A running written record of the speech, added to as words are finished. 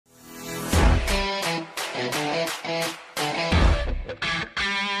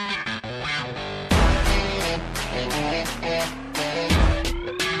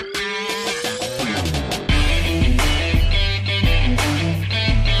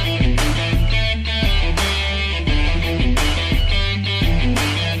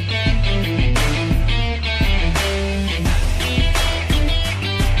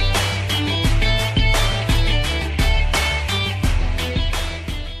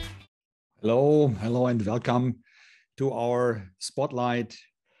Hello, and welcome to our Spotlight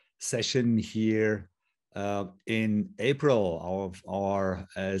session here in April of our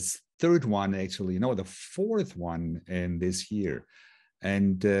third one, actually, no, the fourth one in this year.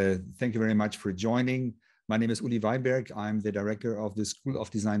 And thank you very much for joining. My name is Uli Weinberg. I'm the director of the School of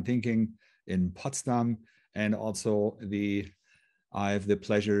Design Thinking in Potsdam, and also I have the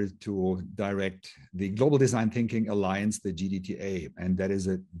pleasure to direct the Global Design Thinking Alliance, the GDTA, and that is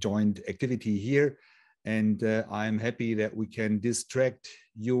a joint activity here. And I'm happy that we can distract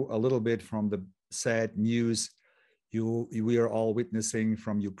you a little bit from the sad news we are all witnessing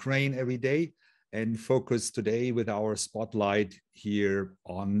from Ukraine every day, and focus today with our spotlight here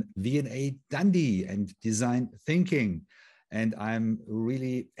on V&A Dundee and design thinking. And I'm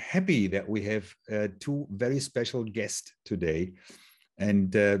really happy that we have two very special guests today.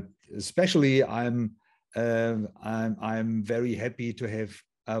 And especially I'm very happy to have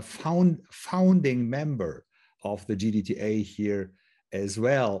a founding member of the GDTA here as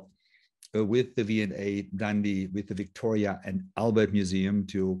well, with the V&A Dundee, with the Victoria and Albert Museum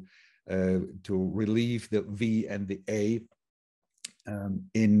to relieve the V and the A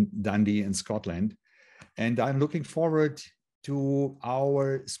in Dundee in Scotland. And I'm looking forward to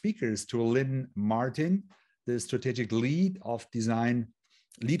our speakers, to Lynne Martin, the strategic lead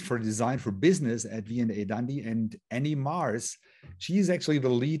for design for business at V&A Dundee, and Annie Mars. She is actually the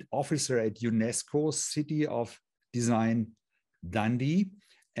lead officer at UNESCO City of Design Dundee.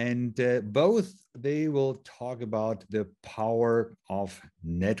 And both they will talk about the power of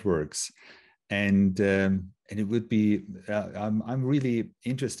networks. And it would be, I'm really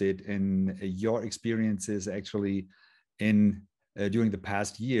interested in your experiences actually during the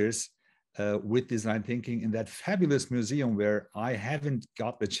past years with design thinking in that fabulous museum where I haven't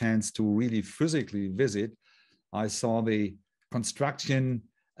got the chance to really physically visit. I saw the construction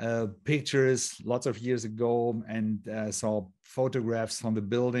pictures lots of years ago, and saw photographs from the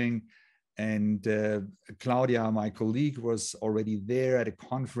building. And Claudia, my colleague, was already there at a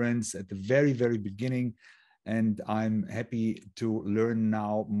conference at the very, very beginning. And I'm happy to learn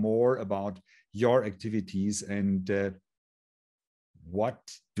now more about your activities and what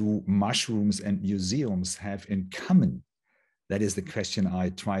do mushrooms and museums have in common? That is the question I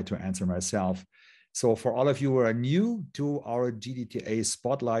try to answer myself. So for all of you who are new to our GDTA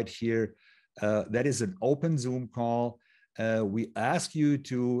Spotlight here, that is an open Zoom call. We ask you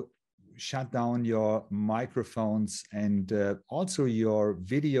to shut down your microphones and also your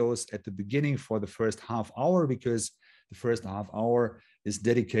videos at the beginning for the first half hour, because the first half hour is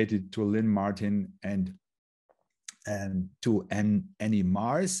dedicated to Lynne Martin and to Annie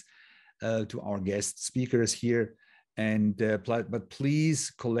Mars, to our guest speakers here. And but please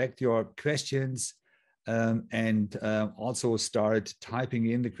collect your questions and also start typing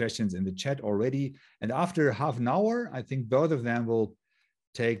in the questions in the chat already. And after half an hour, I think both of them will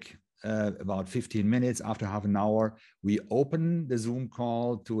take about 15 minutes. After half an hour, we open the Zoom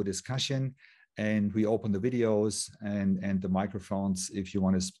call to a discussion, and we open the videos and the microphones if you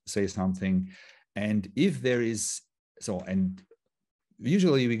want to say something. And if there is, and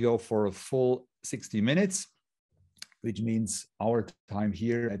usually we go for a full 60 minutes, which means our time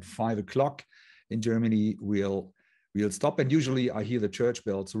here at 5 o'clock in Germany, we'll stop. And usually I hear the church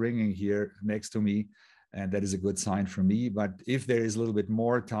bells ringing here next to me, and that is a good sign for me. But if there is a little bit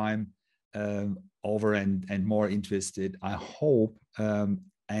more time over and more interested, I hope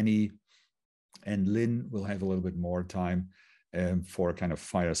Annie and Lynne will have a little bit more time for a kind of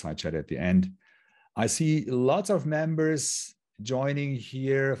fireside chat at the end. I see lots of members joining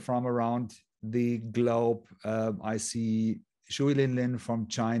here from around the globe. I see Shui Lin from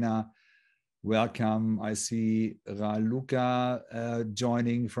China. Welcome. I see Raluca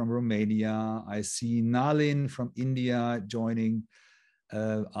joining from Romania. I see Nalin from India joining.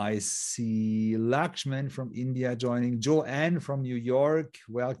 I see Lakshman from India joining. Joanne from New York.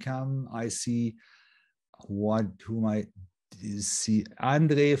 Welcome. I see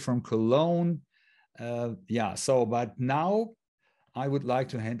Andre from Cologne. But now I would like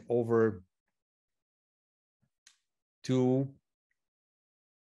to hand over to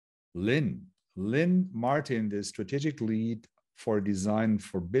Lynne Martin, the strategic lead for design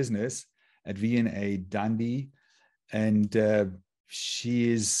for business at V&A Dundee. And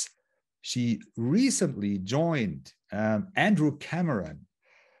she recently joined Andrew Cameron,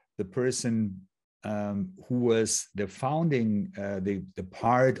 the person who was the founding, the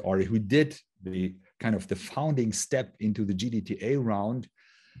part, or who did the kind of the founding step into the GDTA round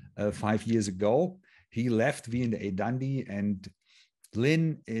 5 years ago. He left V&A Dundee, and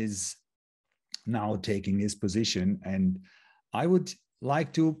Lynne is now taking his position. And I would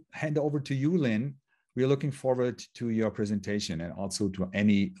like to hand over to you, Lynne. We're looking forward to your presentation and also to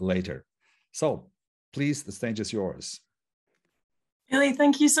any later. So please, the stage is yours. Billy,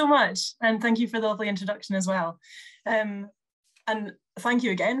 thank you so much. And thank you for the lovely introduction as well. And thank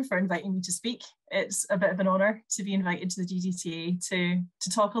you again for inviting me to speak. It's a bit of an honor to be invited to the GDTA to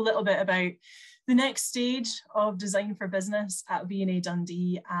talk a little bit about the next stage of design for business at V&A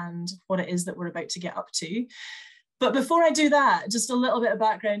Dundee and what it is that we're about to get up to. But before I do that, just a little bit of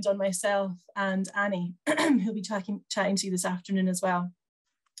background on myself and Annie, who'll be chatting to you this afternoon as well.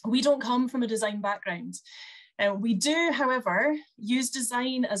 We don't come from a design background. We do, however, use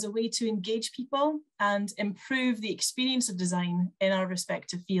design as a way to engage people and improve the experience of design in our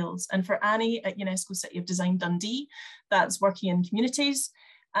respective fields. And for Annie at UNESCO City of Design Dundee, that's working in communities.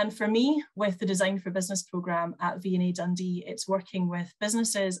 And for me, with the Design for Business programme at V&A Dundee, it's working with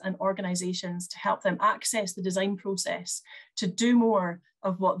businesses and organisations to help them access the design process to do more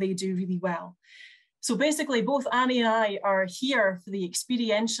of what they do really well. So basically, both Annie and I are here for the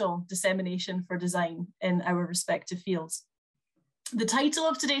experiential dissemination for design in our respective fields. The title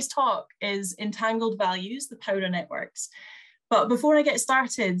of today's talk is Entangled Values, the Power of Networks. But before I get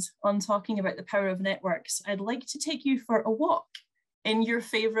started on talking about the power of networks, I'd like to take you for a walk in your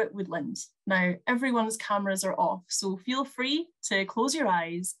favourite woodland. Now, everyone's cameras are off, so feel free to close your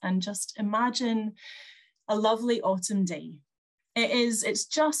eyes and just imagine a lovely autumn day. It's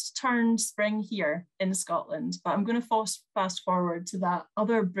just turned spring here in Scotland, but I'm going to fast forward to that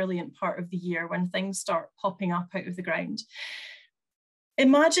other brilliant part of the year when things start popping up out of the ground.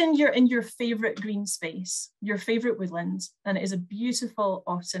 Imagine you're in your favourite green space, your favourite woodland, and it is a beautiful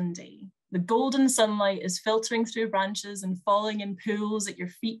autumn day. The golden sunlight is filtering through branches and falling in pools at your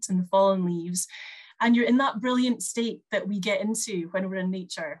feet and the fallen leaves. And you're in that brilliant state that we get into when we're in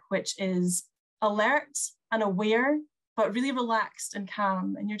nature, which is alert and aware, but really relaxed and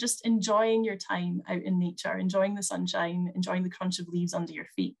calm. And you're just enjoying your time out in nature, enjoying the sunshine, enjoying the crunch of leaves under your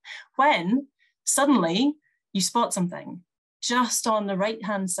feet. When suddenly you spot something just on the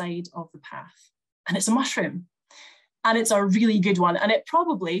right-hand side of the path. And it's a mushroom. And it's a really good one. And it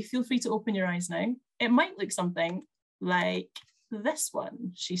probably, feel free to open your eyes now, it might look something like this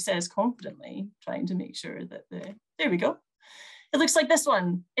one, she says confidently, trying to make sure that there we go. It looks like this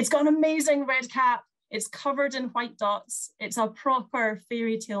one. It's got an amazing red cap. It's covered in white dots. It's a proper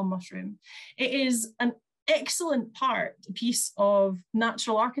fairy tale mushroom. It is an excellent piece of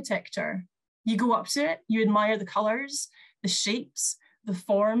natural architecture. You go up to it, you admire the colors, the shapes, the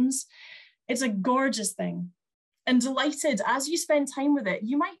forms. It's a gorgeous thing. And delighted, as you spend time with it,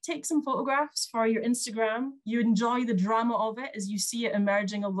 you might take some photographs for your Instagram. You enjoy the drama of it as you see it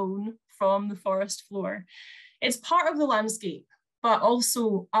emerging alone from the forest floor. It's part of the landscape, but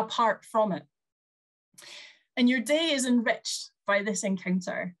also apart from it. And your day is enriched by this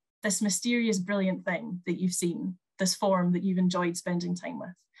encounter, this mysterious, brilliant thing that you've seen, this form that you've enjoyed spending time with.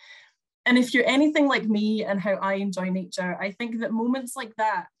 And if you're anything like me and how I enjoy nature, I think that moments like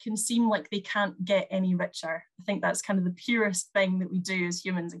that can seem like they can't get any richer. I think that's kind of the purest thing that we do as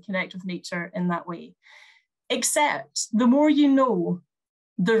humans and connect with nature in that way. Except the more you know,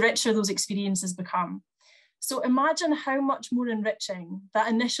 the richer those experiences become. So imagine how much more enriching that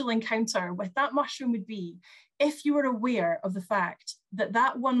initial encounter with that mushroom would be if you were aware of the fact that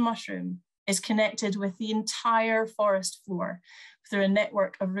that one mushroom is connected with the entire forest floor through a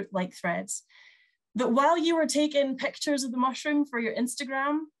network of root-like threads. That while you were taking pictures of the mushroom for your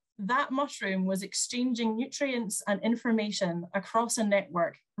Instagram, that mushroom was exchanging nutrients and information across a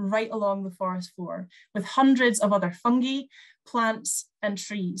network right along the forest floor with hundreds of other fungi, plants, and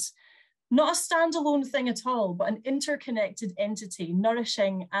trees. Not a standalone thing at all, but an interconnected entity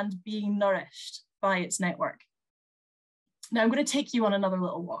nourishing and being nourished by its network. Now I'm going to take you on another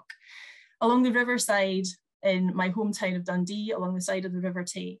little walk along the riverside in my hometown of Dundee, along the side of the River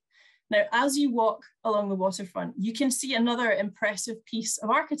Tay. Now, as you walk along the waterfront, you can see another impressive piece of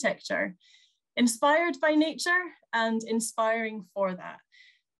architecture, inspired by nature and inspiring for that.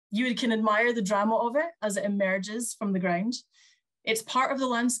 You can admire the drama of it as it emerges from the ground. It's part of the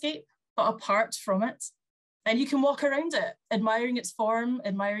landscape, but apart from it. And you can walk around it, admiring its form,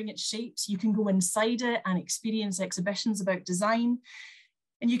 admiring its shapes. You can go inside it and experience exhibitions about design.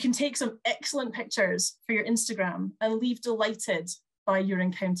 And you can take some excellent pictures for your Instagram and leave delighted by your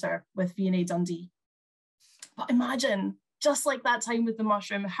encounter with V&A Dundee. But imagine, just like that time with the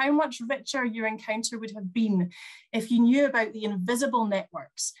mushroom, how much richer your encounter would have been if you knew about the invisible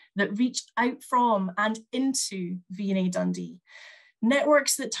networks that reached out from and into V&A Dundee.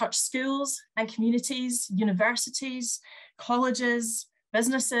 Networks that touch schools and communities, universities, colleges,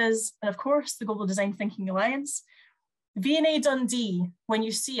 businesses, and of course, the Global Design Thinking Alliance. V&A Dundee, when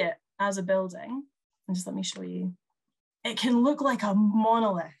you see it as a building, and just let me show you, it can look like a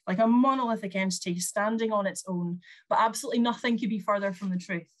monolithic entity standing on its own, but absolutely nothing could be further from the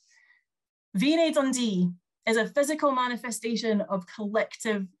truth. V&A Dundee is a physical manifestation of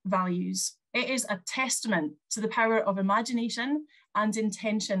collective values. It is a testament to the power of imagination and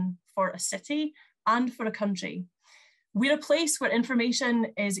intention for a city and for a country. We're a place where information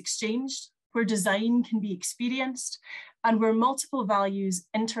is exchanged, where design can be experienced, and where multiple values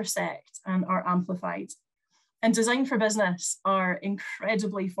intersect and are amplified. And Design for Business are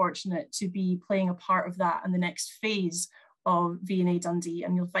incredibly fortunate to be playing a part of that in the next phase of V&A Dundee,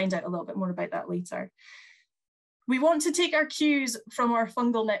 and you'll find out a little bit more about that later. We want to take our cues from our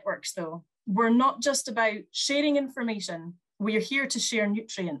fungal networks though. We're not just about sharing information, we're here to share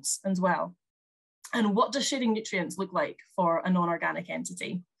nutrients as well. And what does sharing nutrients look like for a non-organic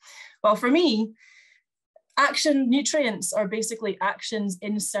entity? Well, for me, nutrients are basically actions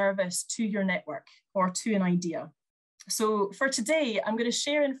in service to your network or to an idea. So for today, I'm going to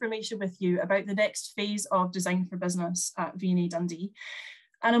share information with you about the next phase of Design for Business at V&A Dundee.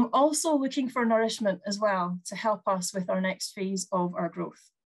 And I'm also looking for nourishment as well to help us with our next phase of our growth.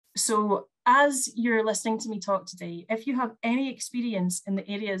 So as you're listening to me talk today, if you have any experience in the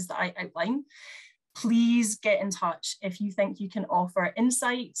areas that I outline, please get in touch if you think you can offer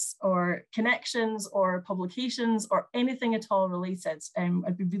insights or connections or publications or anything at all related.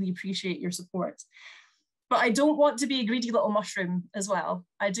 I'd really appreciate your support. But I don't want to be a greedy little mushroom as well.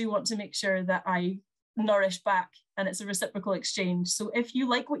 I do want to make sure that I nourish back and it's a reciprocal exchange. So if you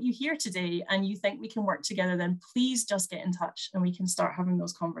like what you hear today and you think we can work together, then please just get in touch and we can start having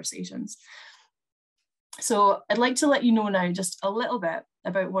those conversations. So I'd like to let you know now just a little bit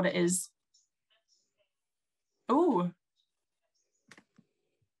about what it is. Oh,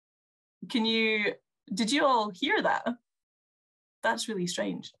 did you all hear that? That's really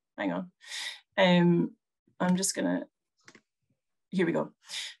strange. Hang on. I'm just gonna, here we go.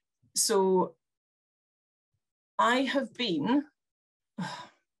 So I have been,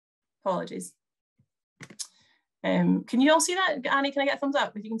 apologies. Can you all see that? Annie, can I get a thumbs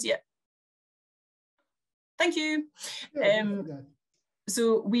up if you can see it? Thank you.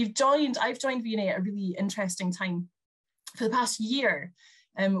 So I've joined V&A at a really interesting time. For the past year,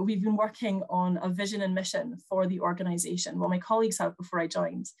 we've been working on a vision and mission for the organisation. Well, my colleagues have before I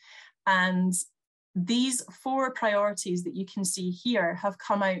joined. And these 4 priorities that you can see here have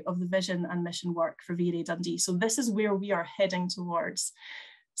come out of the vision and mission work for V&A Dundee. So this is where we are heading towards.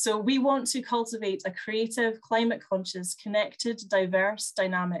 So we want to cultivate a creative, climate conscious, connected, diverse,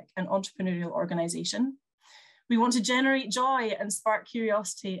 dynamic and entrepreneurial organisation. We want to generate joy and spark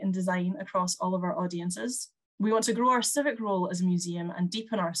curiosity in design across all of our audiences. We want to grow our civic role as a museum and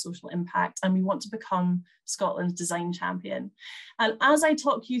deepen our social impact, and we want to become Scotland's design champion. And as I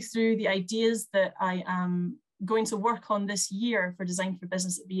talk you through the ideas that I am going to work on this year for Design for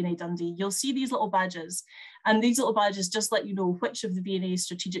Business at V&A Dundee, you'll see these little badges, and these little badges just let you know which of the V&A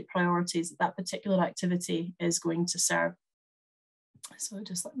strategic priorities that particular activity is going to serve. So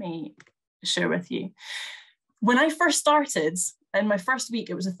just let me share with you. When I first started, in my first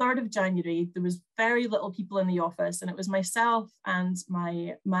week, it was the 3rd of January, there was very little people in the office, and it was myself and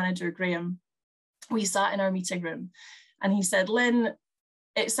my manager, Graham. We sat in our meeting room and he said, Lynn,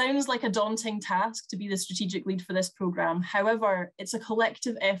 it sounds like a daunting task to be the strategic lead for this programme. However, it's a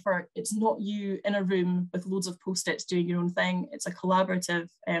collective effort. It's not you in a room with loads of Post-its doing your own thing. It's a collaborative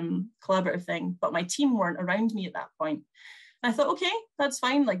thing, but my team weren't around me at that point. I thought, okay, that's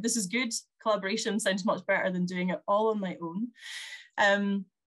fine. Like, this is good. Collaboration sounds much better than doing it all on my own. And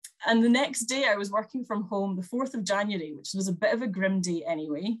the next day I was working from home, the 4th of January, which was a bit of a grim day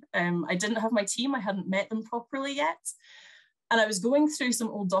anyway. I didn't have my team. I hadn't met them properly yet. And I was going through some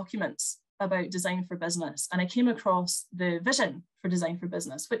old documents about Design for Business. And I came across the vision for Design for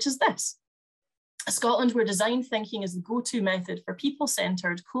Business, which is this. A Scotland where design thinking is the go-to method for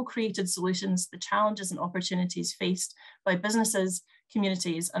people-centred, co-created solutions to the challenges and opportunities faced by businesses,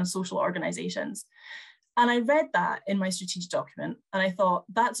 communities and social organisations. And I read that in my strategic document and I thought,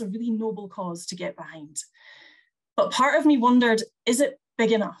 that's a really noble cause to get behind. But part of me wondered, is it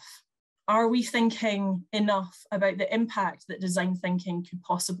big enough? Are we thinking enough about the impact that design thinking could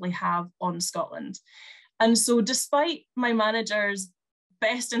possibly have on Scotland? And so despite my manager's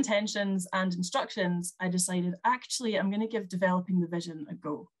best intentions and instructions, I decided, actually, I'm going to give developing the vision a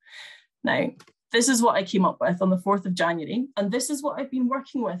go. Now, this is what I came up with on the 4th of January, and this is what I've been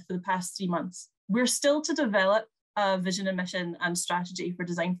working with for the past 3 months. We're still to develop a vision and mission and strategy for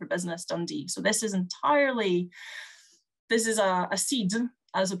Design for Business Dundee. So this is a seed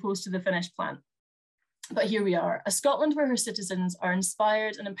as opposed to the finished plant. But here we are, a Scotland where her citizens are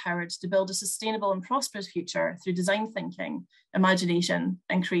inspired and empowered to build a sustainable and prosperous future through design thinking, imagination,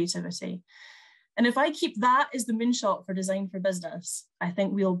 and creativity. And if I keep that as the moonshot for design for business, I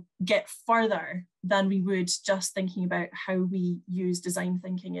think we'll get further than we would just thinking about how we use design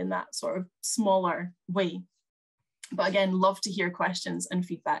thinking in that sort of smaller way. But again, love to hear questions and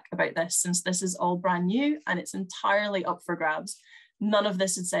feedback about this, since this is all brand new and it's entirely up for grabs. None of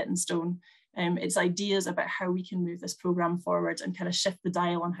this is set in stone. It's ideas about how we can move this programme forward and kind of shift the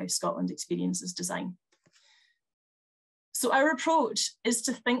dial on how Scotland experiences design. So our approach is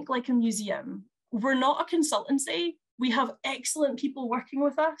to think like a museum. We're not a consultancy. We have excellent people working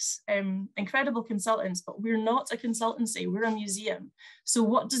with us, incredible consultants, but we're not a consultancy, we're a museum. So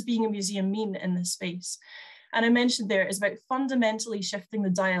what does being a museum mean in this space? And I mentioned there is about fundamentally shifting the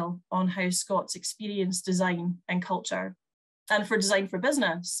dial on how Scots experience design and culture. And for design for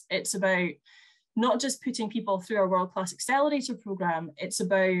business, it's about not just putting people through our world-class accelerator programme, it's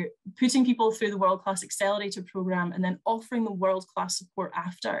about putting people through the world-class accelerator programme and then offering them world-class support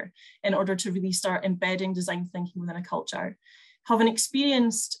after, in order to really start embedding design thinking within a culture. Having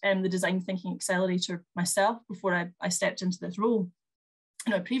experienced the design thinking accelerator myself before I stepped into this role,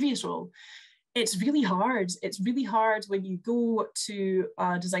 in my previous role, it's really hard. It's really hard when you go to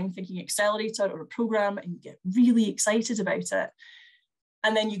a design thinking accelerator or a program and you get really excited about it.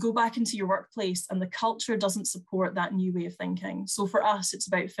 And then you go back into your workplace and the culture doesn't support that new way of thinking. So for us, it's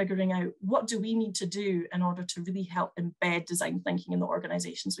about figuring out what do we need to do in order to really help embed design thinking in the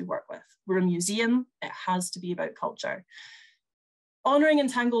organizations we work with. We're a museum, it has to be about culture. Honouring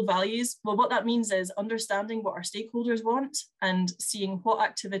entangled values, well, what that means is understanding what our stakeholders want and seeing what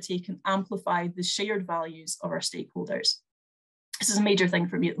activity can amplify the shared values of our stakeholders. This is a major thing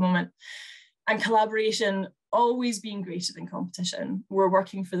for me at the moment. And collaboration always being greater than competition. We're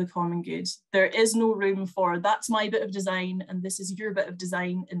working for the common good. There is no room for that's my bit of design and this is your bit of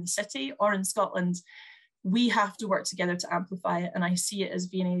design in the city or in Scotland. We have to work together to amplify it, and I see it as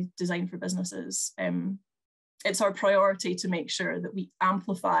V&A Design for Businesses. It's our priority to make sure that we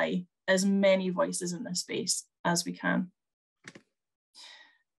amplify as many voices in this space as we can.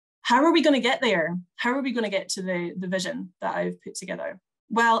 How are we going to get there? How are we going to get to the vision that I've put together?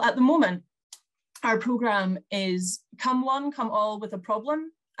 Well, at the moment, our programme is come one, come all with a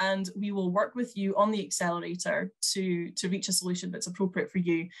problem, and we will work with you on the accelerator to reach a solution that's appropriate for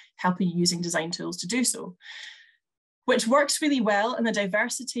you, helping you using design tools to do so. Which works really well in the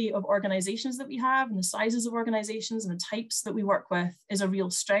diversity of organisations that we have and the sizes of organisations and the types that we work with is a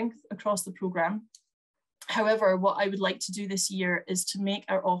real strength across the programme. However, what I would like to do this year is to make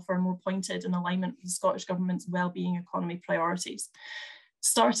our offer more pointed in alignment with the Scottish Government's wellbeing economy priorities,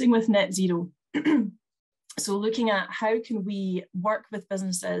 starting with net zero. So looking at how can we work with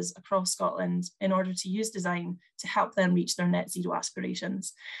businesses across Scotland in order to use design to help them reach their net zero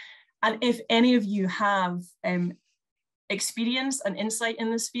aspirations. And if any of you have experience and insight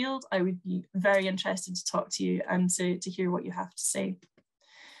in this field, I would be very interested to talk to you and to hear what you have to say.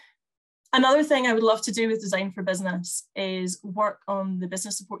 Another thing I would love to do with Design for Business is work on the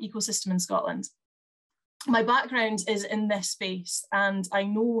business support ecosystem in Scotland. My background is in this space, and I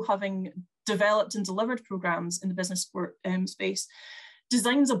know, having developed and delivered programs in the business support space,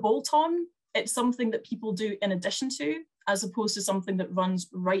 design's a bolt-on. It's something that people do in addition to, as opposed to something that runs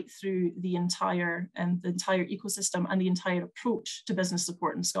right through the entire ecosystem and the entire approach to business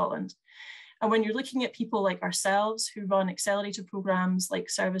support in Scotland. And when you're looking at people like ourselves who run accelerator programs like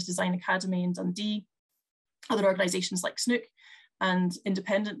Service Design Academy in Dundee, other organisations like Snook and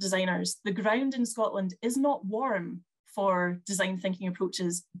independent designers, the ground in Scotland is not warm for design thinking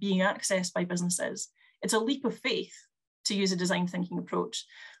approaches being accessed by businesses. It's a leap of faith to use a design thinking approach.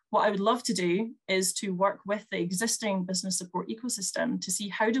 What I would love to do is to work with the existing business support ecosystem to see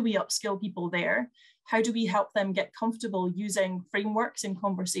how do we upskill people there? How do we help them get comfortable using frameworks in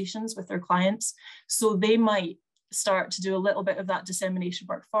conversations with their clients so they might start to do a little bit of that dissemination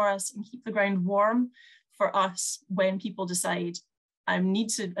work for us and keep the ground warm for us when people decide, I need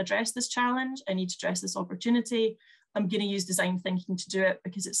to address this challenge, I need to address this opportunity, I'm going to use design thinking to do it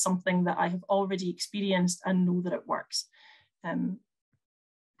because it's something that I have already experienced and know that it works.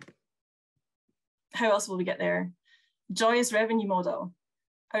 How else will we get there? Joyous revenue model.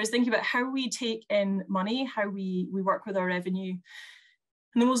 I was thinking about how we take in money, how we work with our revenue.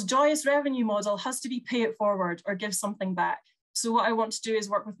 And the most joyous revenue model has to be pay it forward or give something back. So what I want to do is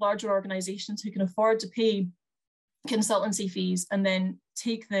work with larger organizations who can afford to pay consultancy fees and then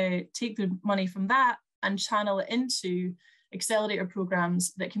take the money from that and channel it into accelerator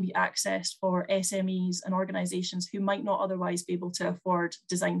programs that can be accessed for SMEs and organizations who might not otherwise be able to afford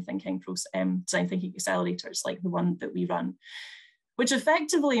design thinking accelerators like the one that we run, which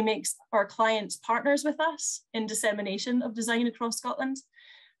effectively makes our clients partners with us in dissemination of design across Scotland.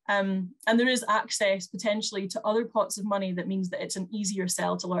 And there is access potentially to other pots of money that means that it's an easier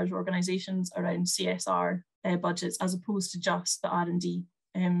sell to large organizations around CSR budgets, as opposed to just the R&D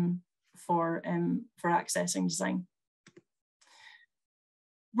for accessing design.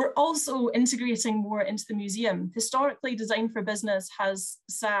 We're also integrating more into the museum. Historically, Design for Business has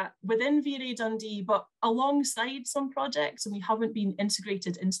sat within V&A Dundee, but alongside some projects, and we haven't been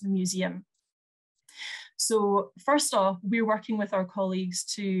integrated into the museum. So first off, we're working with our colleagues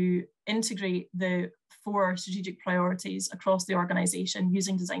to integrate the 4 strategic priorities across the organisation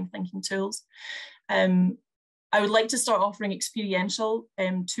using design thinking tools. I would like to start offering experiential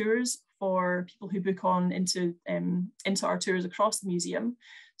tours for people who book on into our tours across the museum.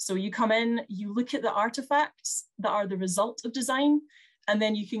 So you come in, you look at the artefacts that are the result of design, and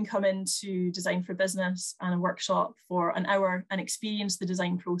then you can come into Design for Business and a workshop for an hour and experience the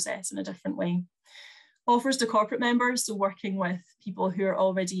design process in a different way. Offers to corporate members, so working with people who are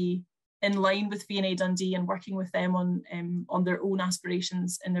already in line with V&A Dundee and working with them on their own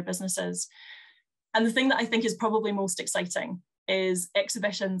aspirations in their businesses. And the thing that I think is probably most exciting is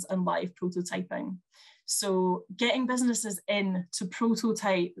exhibitions and live prototyping. So getting businesses in to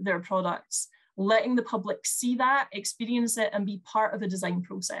prototype their products, letting the public see that, experience it, and be part of the design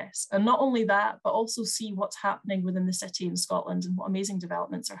process. And not only that, but also see what's happening within the city in Scotland and what amazing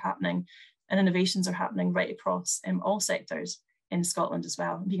developments are happening and innovations are happening right across all sectors in Scotland as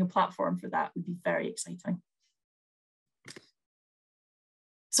well. And being a platform for that would be very exciting.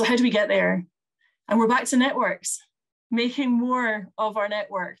 So how do we get there? And we're back to networks, making more of our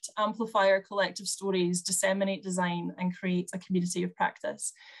network to amplify our collective stories, disseminate design, and create a community of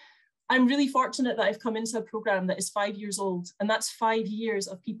practice. I'm really fortunate that I've come into a programme that is 5 years old, and that's 5 years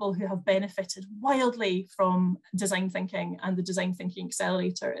of people who have benefited wildly from design thinking and the Design Thinking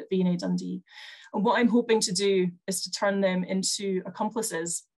Accelerator at V&A Dundee. And what I'm hoping to do is to turn them into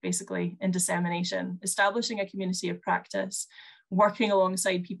accomplices, basically, in dissemination, establishing a community of practice, working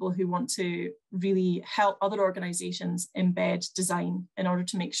alongside people who want to really help other organisations embed design in order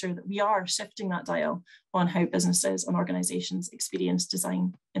to make sure that we are shifting that dial on how businesses and organisations experience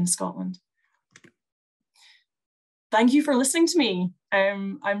design in Scotland. Thank you for listening to me.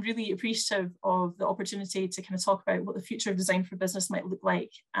 I'm really appreciative of the opportunity to kind of talk about what the future of Design for Business might look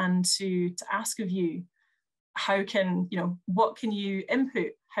like, and to ask of you, how can, what can you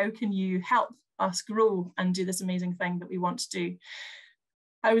input? How can you help us grow and do this amazing thing that we want to do?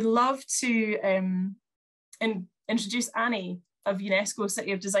 I would love to introduce Annie of UNESCO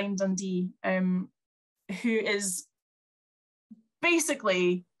City of Design Dundee, who is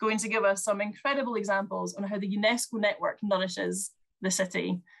basically going to give us some incredible examples on how the UNESCO network nourishes the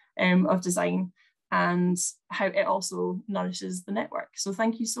city of design, and how it also nourishes the network. So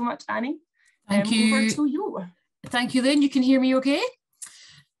thank you so much, Annie. Thank you. Over to you. Thank you, Lynn. You can hear me okay?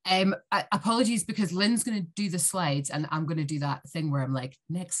 Apologies, because Lynn's going to do the slides and I'm going to do that thing where I'm like,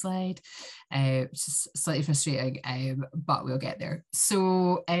 next slide, which is slightly frustrating, but we'll get there.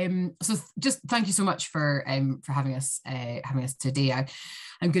 So just thank you so much for having us today.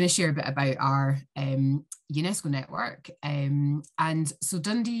 I'm going to share a bit about our UNESCO network. And so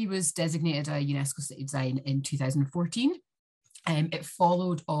Dundee was designated a UNESCO City of Design in 2014. It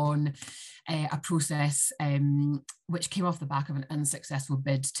followed on a process which came off the back of an unsuccessful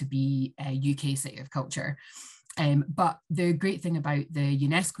bid to be a UK City of Culture. But the great thing about the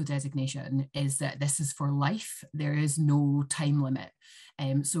UNESCO designation is that this is for life. There is no time limit.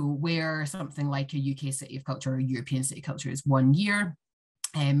 So where something like a UK City of Culture or a European City of Culture is 1 year,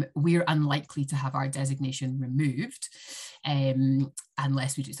 we're unlikely to have our designation removed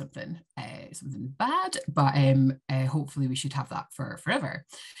unless we do something bad, but hopefully we should have that for forever.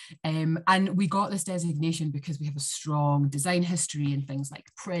 And we got this designation because we have a strong design history in things like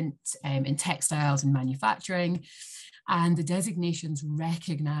print, in textiles and manufacturing, and the designations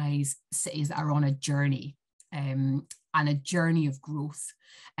recognise cities that are on a journey and a journey of growth.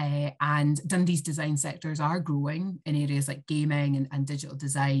 And Dundee's design sectors are growing in areas like gaming and digital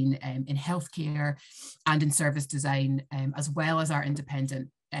design, in healthcare and in service design, as well as our independent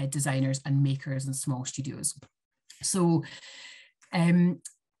designers and makers and small studios. So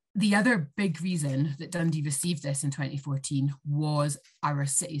the other big reason that Dundee received this in 2014 was our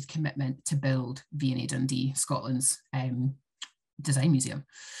city's commitment to build V&A Dundee, Scotland's design museum.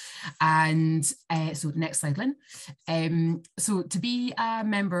 And so next slide, Lynn. So to be a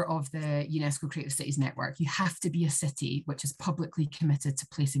member of the UNESCO Creative Cities Network, you have to be a city which is publicly committed to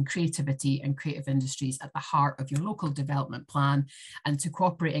placing creativity and creative industries at the heart of your local development plan and to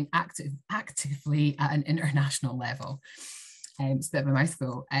cooperating actively at an international level. It's a bit of a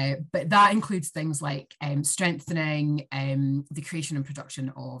mouthful, but that includes things like strengthening the creation and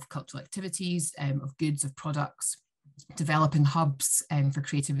production of cultural activities, of goods, of products, developing hubs for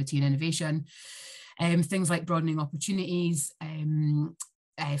creativity and innovation, things like broadening opportunities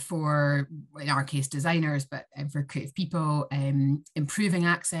for, in our case, designers, but for creative people, improving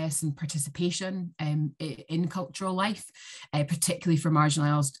access and participation in cultural life, particularly for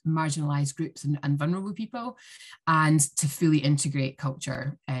marginalised groups and vulnerable people, and to fully integrate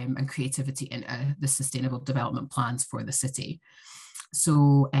culture and creativity into the sustainable development plans for the city.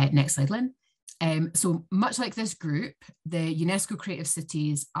 So next slide, Lynn. So much like this group, the UNESCO Creative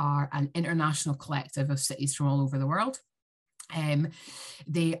Cities are an international collective of cities from all over the world.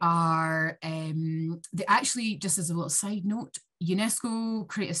 They actually, just as a little side note, UNESCO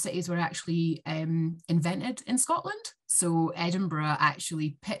Creative Cities were actually invented in Scotland. So Edinburgh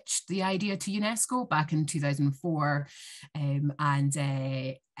actually pitched the idea to UNESCO back in 2004. So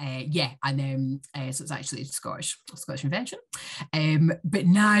it's actually a Scottish invention. But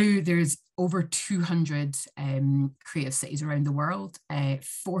now there's over 200 creative cities around the world,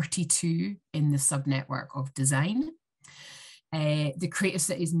 42 in the subnetwork of design. The Creative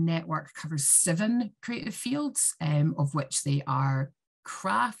Cities Network covers 7 creative fields, of which they are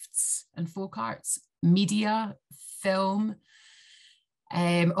crafts and folk arts, media, film.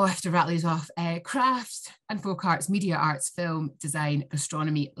 I have to rattle these off. Crafts and folk arts, media arts, film, design,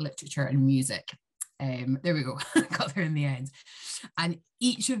 gastronomy, literature, and music. There we go, got there in the end. And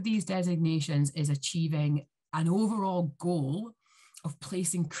each of these designations is achieving an overall goal of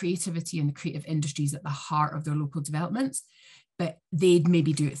placing creativity and creative industries at the heart of their local developments, but they'd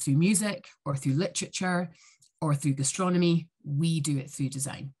maybe do it through music or through literature or through gastronomy. We do it through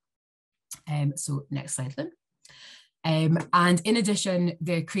design. So next slide, Lynn. And in addition,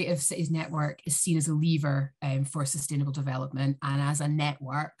 the Creative Cities Network is seen as a lever for sustainable development and as a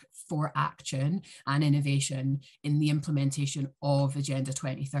network for action and innovation in the implementation of Agenda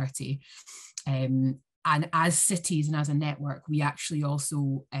 2030. And as cities and as a network, we actually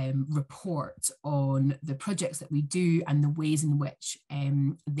also report on the projects that we do and the ways in which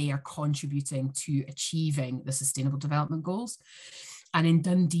they are contributing to achieving the Sustainable Development Goals. And in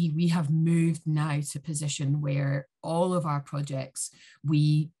Dundee, we have moved now to a position where all of our projects,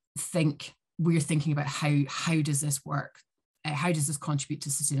 we're thinking about how does this work? How does this contribute to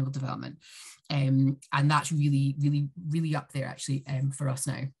sustainable development? And that's really, really, really up there actually for us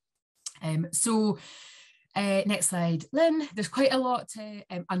now. Next slide, Lynn. There's quite a lot to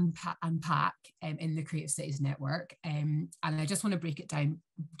unpack in the Creative Cities Network. And I just want to break it down,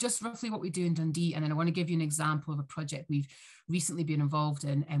 just roughly what we do in Dundee. And then I want to give you an example of a project we've recently been involved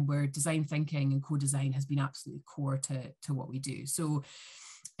in and where design thinking and co-design has been absolutely core to what we do. So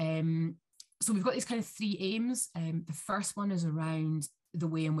we've got these kind of 3 aims. The first one is around the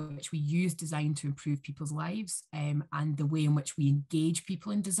way in which we use design to improve people's lives, and the way in which we engage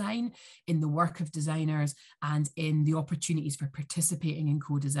people in design, in the work of designers, and in the opportunities for participating in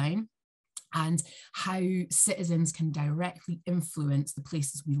co-design, and how citizens can directly influence the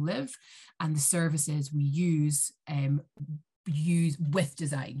places we live and the services we use with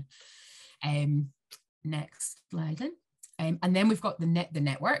design. Next slide, Lynn. And then we've got the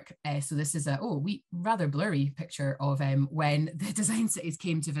network. So this is a rather blurry picture of when the Design Cities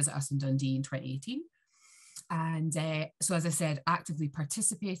came to visit us in Dundee in 2018. And so, as I said, actively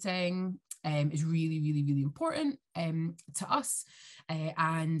participating is really, really, really important to us,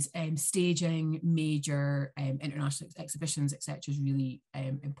 and staging major international exhibitions, etc., is really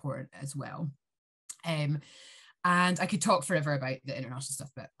important as well. And I could talk forever about the international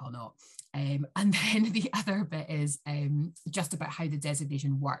stuff, but I'll not. And then the other bit is just about how the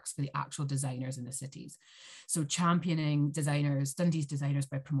designation works for the actual designers in the cities. So championing designers, Dundee's designers,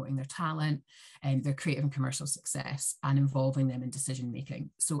 by promoting their talent and their creative and commercial success and involving them in decision making.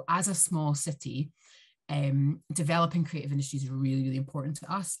 So as a small city, developing creative industries is really, really important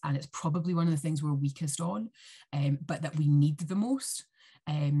to us. And it's probably one of the things we're weakest on, but that we need the most.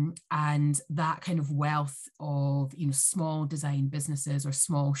 And that kind of wealth of small design businesses or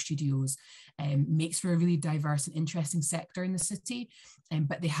small studios makes for a really diverse and interesting sector in the city,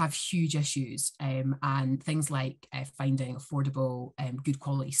 but they have huge issues and things like finding affordable, good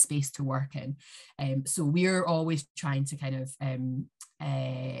quality space to work in. So we're always trying to kind of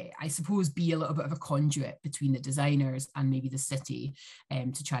I suppose, be a little bit of a conduit between the designers and maybe the city,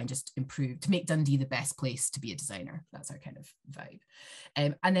 to try and just improve, to make Dundee the best place to be a designer. That's our kind of vibe.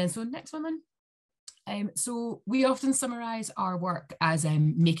 And then, so next one then. So we often summarize our work as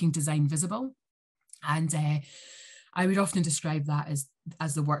making design visible. And I would often describe that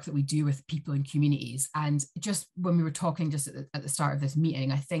as the work that we do with people and communities. And just when we were talking just at the start of this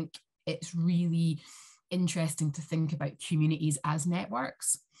meeting, I think it's really interesting to think about communities as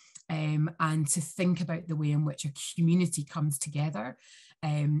networks, and to think about the way in which a community comes together,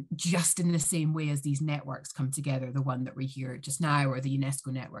 just in the same way as these networks come together, the one that we're here just now, or the UNESCO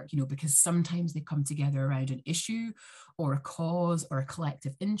network, you know, because sometimes they come together around an issue or a cause or a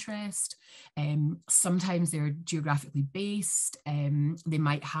collective interest. Sometimes they're geographically based. They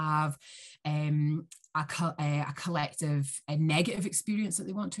might have a collective negative experience that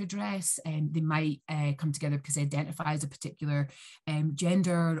they want to address, and they might come together because they identify as a particular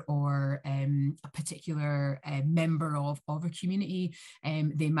gender or a particular member of a community.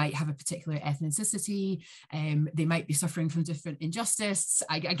 They might have a particular ethnicity. They might be suffering from different injustice.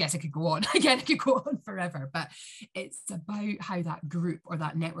 I guess I could go on. Again, I could go on forever, but it's about how that group or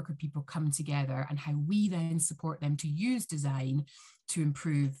that network of people come together and how we then support them to use design to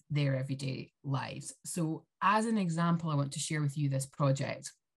improve their everyday lives. So as an example, I want to share with you this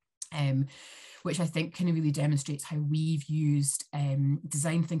project, which I think kind of really demonstrates how we've used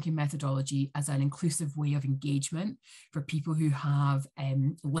design thinking methodology as an inclusive way of engagement for people who have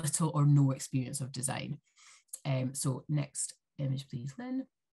little or no experience of design. So next image, please, Lynn.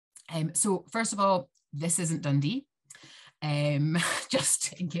 So first of all, this isn't Dundee.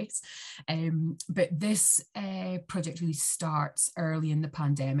 Just in case. But this project really starts early in the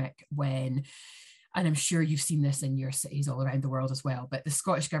pandemic when, and I'm sure you've seen this in your cities all around the world as well, but the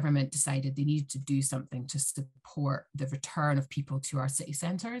Scottish government decided they needed to do something to support the return of people to our city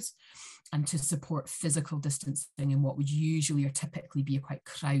centres and to support physical distancing in what would usually or typically be a quite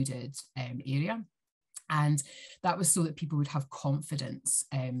crowded area. And that was so that people would have confidence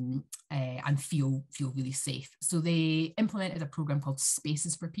and feel really safe. So they implemented a program called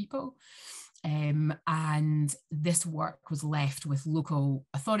Spaces for People. And this work was left with local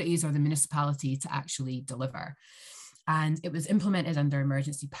authorities or the municipality to actually deliver. And it was implemented under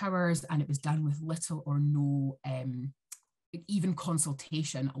emergency powers, and it was done with little or no even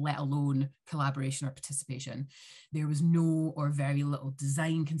consultation, let alone collaboration or participation. There was no or very little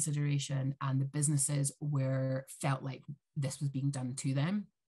design consideration, and the businesses felt like this was being done to them.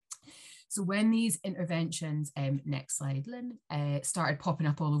 So when these interventions, next slide, Lynn, started popping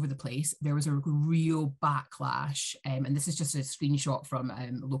up all over the place, there was a real backlash, and this is just a screenshot from a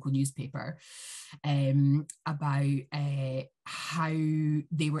local newspaper, about how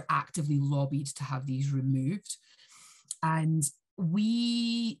they were actively lobbied to have these removed. And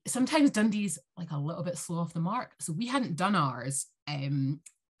sometimes Dundee's like a little bit slow off the mark. So we hadn't done ours, and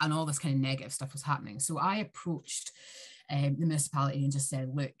all this kind of negative stuff was happening. So I approached the municipality and just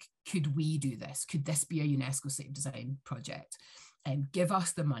said, look, could we do this? Could this be a UNESCO City Design project? Give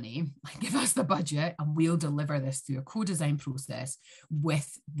us the money, give us the budget, and we'll deliver this through a co-design process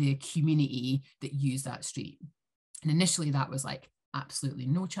with the community that use that street. And initially that was like, absolutely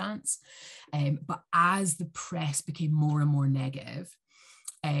no chance. But as the press became more and more negative,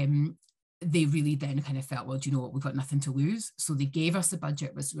 they really then kind of felt, well, do you know what, we've got nothing to lose. So they gave us the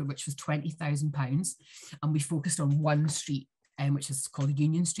budget, which was £20,000, and we focused on one street, which is called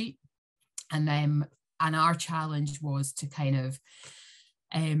Union Street. And our challenge was to kind of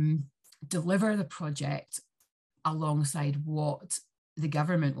deliver the project alongside what the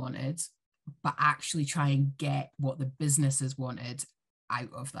government wanted, but actually try and get what the businesses wanted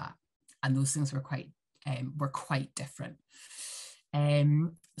out of that. And those things were quite different.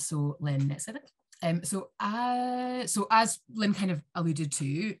 So Lynn, next slide. So as Lynn kind of alluded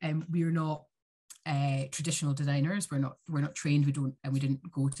to, we're not traditional designers. We're not trained. We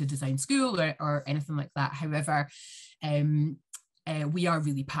didn't go to design school or anything like that. However, we are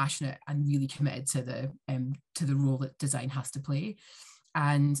really passionate and really committed to the role that design has to play.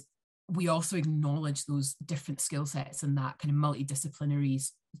 And we also acknowledge those different skill sets and that kind of multidisciplinary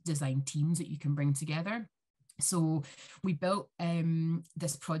design teams that you can bring together. So we built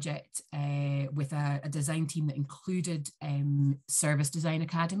this project with a design team that included Service Design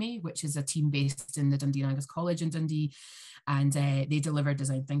Academy, which is a team based in the Dundee and Angus College in Dundee, and they deliver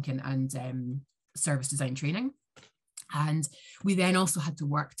design thinking and service design training. And we then also had to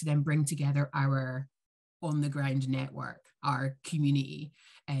work to then bring together our on the ground network, our community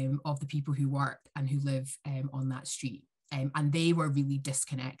of the people who work and who live on that street. and they were really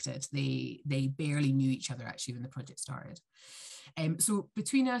disconnected. They barely knew each other actually when the project started. So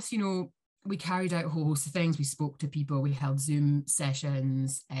between us, you know, we carried out a whole host of things. We spoke to people, we held Zoom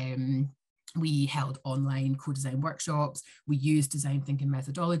sessions, we held online co-design workshops. We used design thinking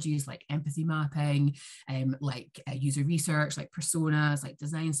methodologies like empathy mapping, like user research, like personas, like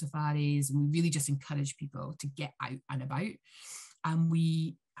design safaris. And we really just encouraged people to get out and about. And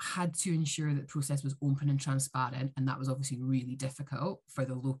we had to ensure that the process was open and transparent. And that was obviously really difficult for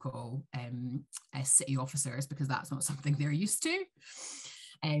the local city officers, because that's not something they're used to.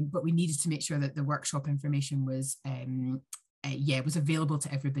 But we needed to make sure that the workshop information was was available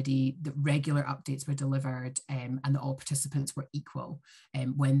to everybody, that regular updates were delivered, and that all participants were equal.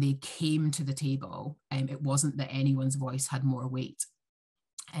 When they came to the table, it wasn't that anyone's voice had more weight.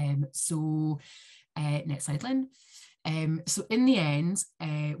 Next slide, Lynn. So in the end,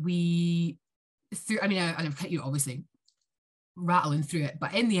 obviously rattling through it,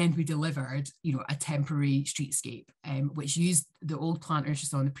 but in the end we delivered, you know, a temporary streetscape, which used the old planters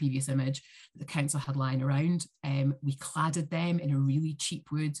just on the previous image that the council had lying around. We cladded them in a really cheap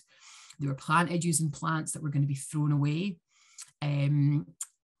wood. They were planted using plants that were going to be thrown away, and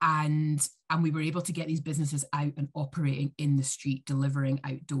we were able to get these businesses out and operating in the street, delivering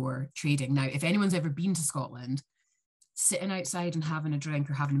outdoor trading. Now, if anyone's ever been to Scotland, sitting outside and having a drink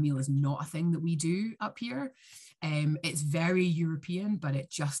or having a meal is not a thing that we do up here. It's very European, but it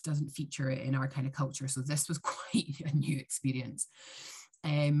just doesn't feature it in our kind of culture. So this was quite a new experience.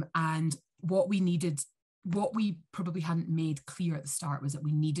 And what we probably hadn't made clear at the start was that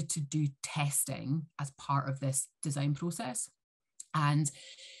we needed to do testing as part of this design process. And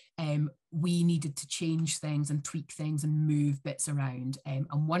we needed to change things and tweak things and move bits around. And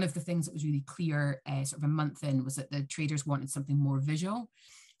one of the things that was really clear sort of a month in was that the traders wanted something more visual.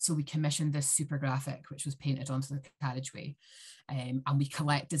 So we commissioned this super graphic, which was painted onto the carriageway. And we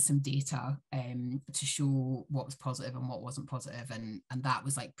collected some data to show what was positive and what wasn't positive. And that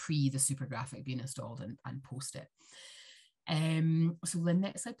was like pre the super graphic being installed and post it. So Lynn,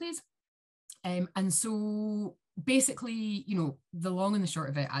 next slide, please. And so basically, you know, the long and the short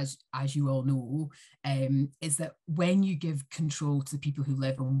of it, as you all know, is that when you give control to the people who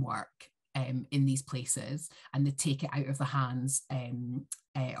live and work in these places, and they take it out of the hands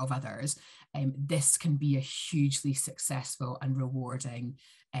of others, this can be a hugely successful and rewarding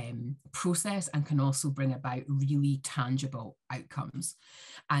process, and can also bring about really tangible outcomes.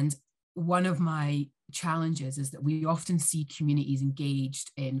 And one of my challenges is that we often see communities engaged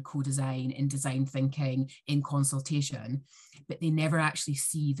in co-design, in design thinking, in consultation, but they never actually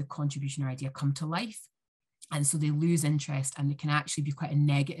see the contribution or idea come to life. And so they lose interest, and it can actually be quite a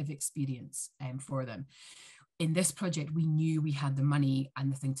negative experience for them. In this project, we knew we had the money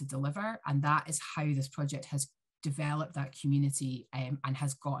and the thing to deliver, and that is how this project has developed that community and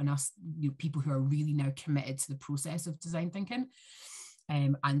has gotten us, you know, people who are really now committed to the process of design thinking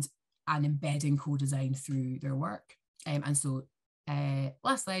and embedding co-design through their work.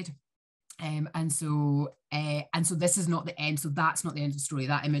 Last slide. And so this is not the end. So that's not the end of the story.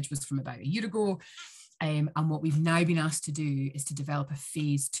 That image was from about a year ago. And what we've now been asked to do is to develop a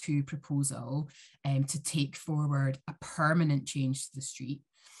phase 2 proposal to take forward a permanent change to the street,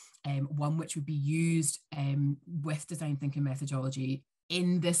 one which would be used with design thinking methodology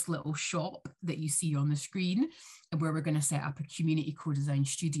in this little shop that you see on the screen, and where we're going to set up a community co-design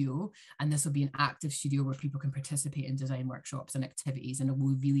studio. And this will be an active studio where people can participate in design workshops and activities, and it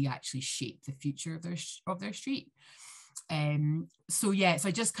will really actually shape the future of their street. So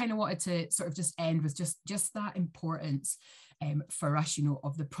I just kind of wanted to sort of just end with just that importance for us, you know,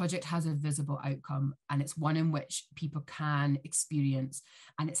 of the project has a visible outcome, and it's one in which people can experience,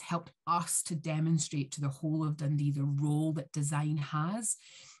 and it's helped us to demonstrate to the whole of Dundee the role that design has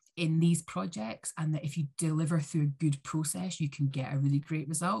in these projects, and that if you deliver through a good process, you can get a really great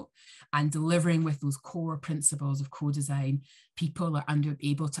result. And delivering with those core principles of co-design, people are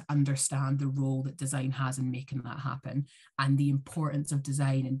able to understand the role that design has in making that happen, and the importance of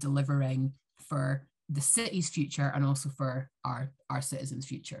design in delivering for the city's future and also for our citizens'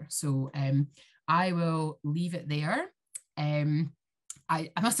 future. So I will leave it there. I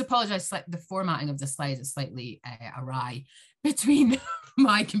must apologize, the formatting of the slides is slightly awry between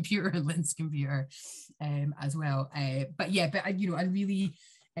my computer and Lynn's computer as well. But I really,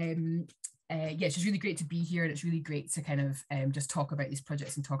 it's just really great to be here, and it's really great to kind of just talk about these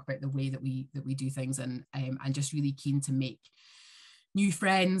projects and talk about the way that we do things, and just really keen to make new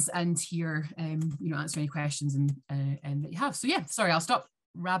friends and hear, answer any questions and that you have. So sorry, I'll stop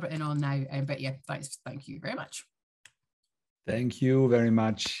rabbiting on now. But thank you very much. Thank you very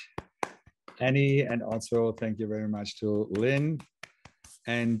much, Annie, and also thank you very much to Lynn.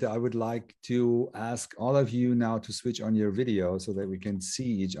 And I would like to ask all of you now to switch on your video so that we can see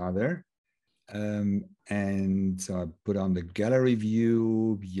each other. And so I put on the gallery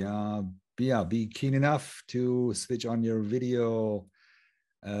view. Yeah, be keen enough to switch on your video.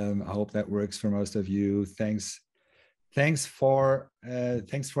 I hope that works for most of you. Thanks for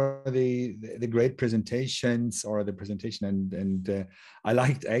the great presentations, or the presentation, and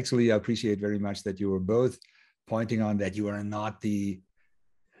I appreciate very much that you were both pointing on that you are not the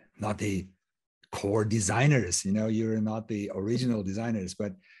core designers, you're not the original designers,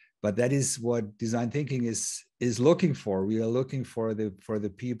 but that is what design thinking is looking for. We are looking for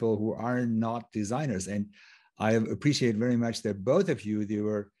the people who are not designers, and I appreciate very much that both of you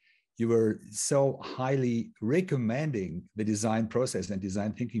you were so highly recommending the design process and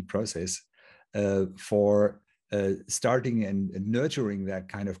design thinking process for starting and nurturing that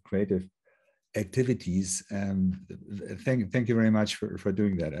kind of creative activities. Thank you very much for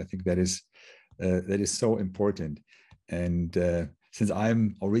doing that. I think that is so important. And since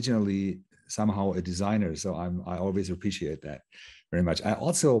I'm originally somehow a designer, so I always appreciate that very much. I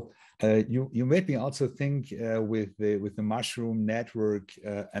also you made me also think with the mushroom network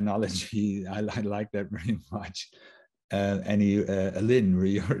analogy. I like that very much. Annie, Lynn, where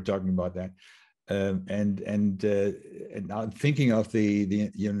you were talking about that. And now thinking of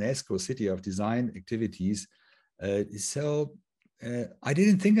the UNESCO City of Design activities, so I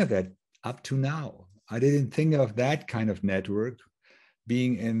didn't think of that up to now. I didn't think of that kind of network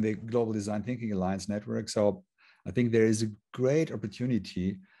being in the Global Design Thinking Alliance network. So I think there is a great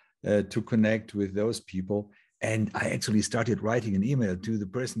opportunity to connect with those people. And I actually started writing an email to the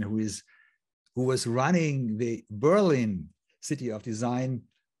person who was running the Berlin City of Design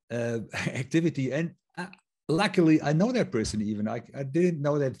activity, and luckily I know that person. Even I didn't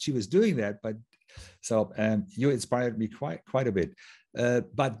know that she was doing that, but so you inspired me quite a bit.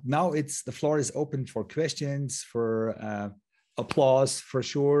 But now the floor is open for questions, for applause for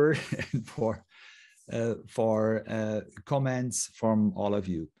sure, and for comments from all of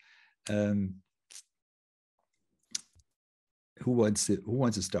you. Who wants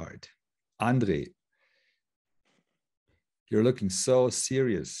to start? Andre. You're looking so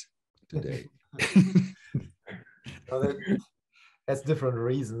serious today. Well, that's different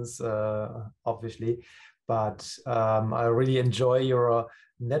reasons, obviously, but I really enjoy your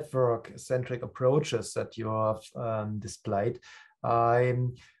network-centric approaches that you have displayed.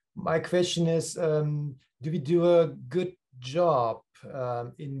 My question is, do we do a good job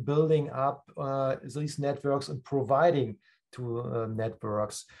in building up these networks and providing to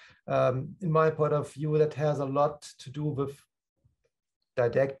networks? In my point of view, that has a lot to do with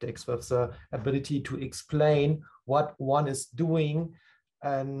didactics, with the ability to explain what one is doing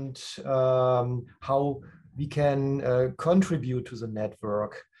and how we can contribute to the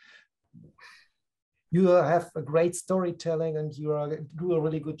network. You have a great storytelling and you do a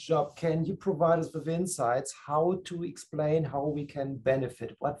really good job. Can you provide us with insights how to explain how we can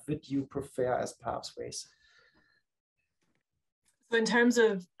benefit? What would you prefer as pathways? So in terms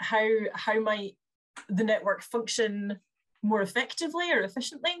of how might the network function more effectively or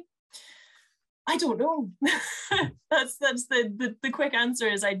efficiently, I don't know. that's the quick answer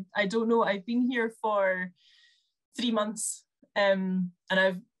is I don't know. I've been here for 3 months and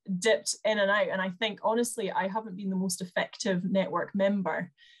I've dipped in and out, and I think honestly I haven't been the most effective network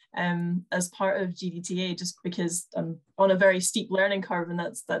member as part of GDTA, just because I'm on a very steep learning curve and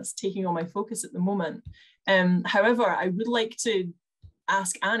that's taking all my focus at the moment. However, I would like to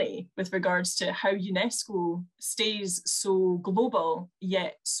ask Annie with regards to how UNESCO stays so global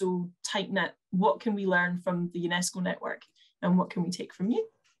yet so tight-knit. What can we learn from the UNESCO network and what can we take from you?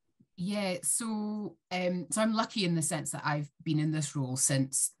 Yeah, so I'm lucky in the sense that I've been in this role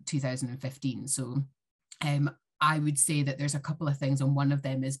since 2015. So I would say that there's a couple of things, and one of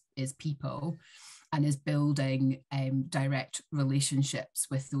them is people, and is building direct relationships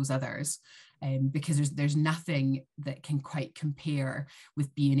with those others, because there's nothing that can quite compare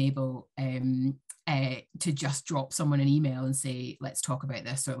with being able to just drop someone an email and say, let's talk about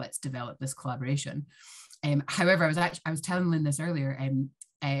this, or let's develop this collaboration. However, I was telling Lynn this earlier, on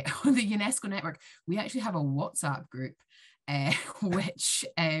the UNESCO network, we actually have a WhatsApp group, which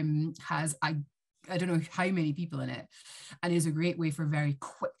has, I don't know how many people in it, and is a great way for very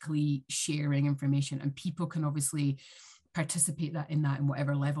quickly sharing information, and people can obviously participate in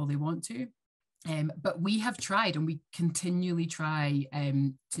whatever level they want to. But we have tried, and we continually try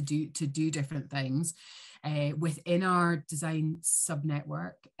to do different things. Within our design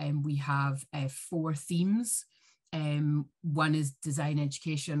subnetwork, we have 4 themes One is design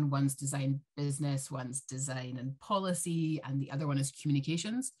education, one's design business, one's design and policy, and the other one is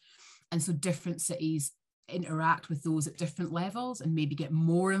communications. And so different cities interact with those at different levels and maybe get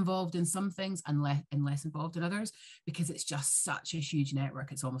more involved in some things and less involved in others, because it's just such a huge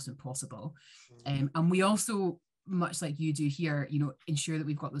network, it's almost impossible. And we also, much like you do here, you know, ensure that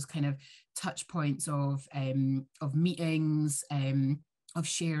we've got those kind of touch points of meetings, of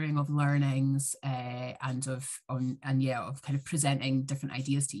sharing of learnings, and of kind of presenting different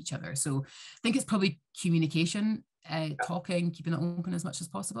ideas to each other. So I think it's probably communication, talking, keeping it open as much as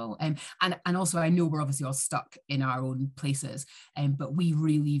possible. And also, I know we're obviously all stuck in our own places, but we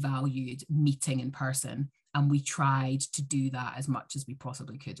really valued meeting in person, and we tried to do that as much as we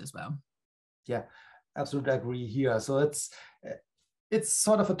possibly could as well. Yeah, absolutely agree here. So it's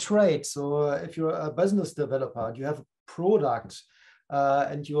sort of a trade. So if you're a business developer and you have a product,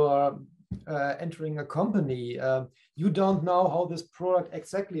 and you are entering a company, you don't know how this product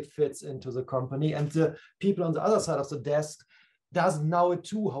exactly fits into the company, and the people on the other side of the desk doesn't know it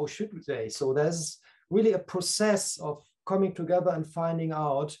too. How should they? So there's really a process of coming together and finding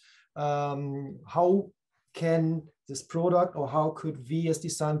out how can this product, or how could we as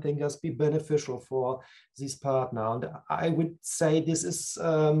design thinkers be beneficial for this partner. And I would say this is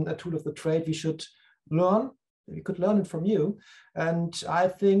a tool of the trade we should learn. We could learn it from you. And I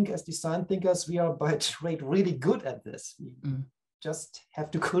think as design thinkers, we are by trade really good at this. We just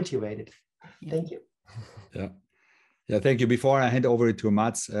have to cultivate it. Yeah. Thank you. Yeah, thank you. Before I hand over to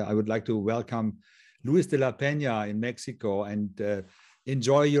Mats, I would like to welcome Luis de la Peña in Mexico, and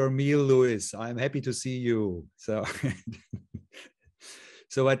enjoy your meal, Luis. I'm happy to see you. So,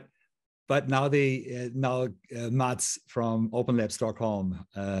 but now Mats from Open Lab Stockholm,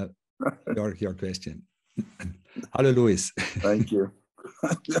 your question. Hello, Luis. Thank you.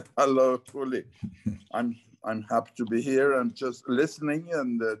 Hello, Uli. I'm happy to be here and just listening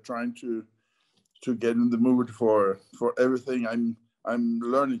and trying to get in the mood for everything. I'm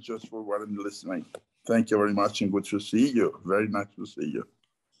learning just for what I'm listening. Thank you very much, and good to see you. Very nice to see you.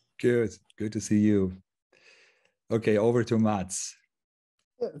 Good to see you. Okay, over to Mats.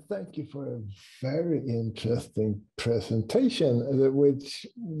 Yeah, thank you for a very interesting presentation, which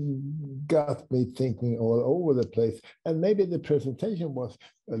got me thinking all over the place. And maybe the presentation was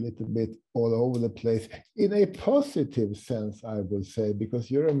a little bit all over the place in a positive sense, I would say, because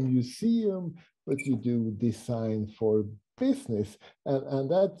you're a museum, but you do design for business. And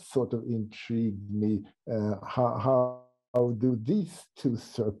that sort of intrigued me. How do these two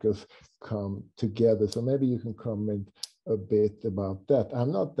circles come together? So maybe you can comment a bit about that.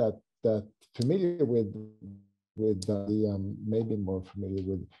 I'm not that familiar with the maybe more familiar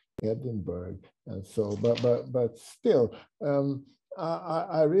with Edinburgh, and so but still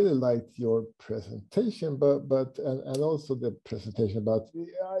I really liked your presentation, but also the presentation about,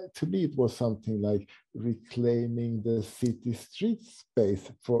 to me it was something like reclaiming the city street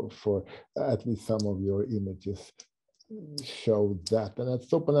space for at least some of your images showed that. And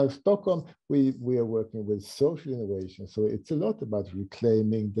at Open Lab Stockholm, we are working with social innovation. So it's a lot about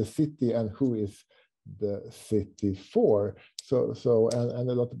reclaiming the city and who is the city for. So and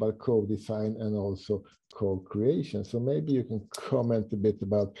a lot about co-design and also co-creation. So maybe you can comment a bit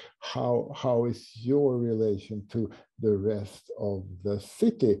about how is your relation to the rest of the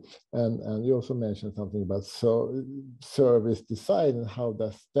city. And you also mentioned something about service design, and how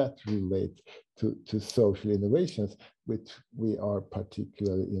does that relate to social innovations, which we are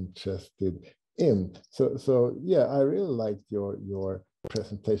particularly interested in. So yeah, I really liked your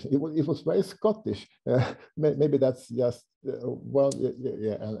presentation. It was very Scottish. Maybe that's just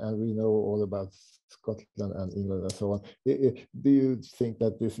and we know all about Scotland and England and so on. Do you think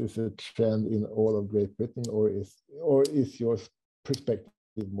that this is a trend in all of Great Britain, or is your perspective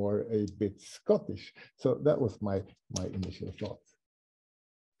more a bit Scottish? So that was my initial thought.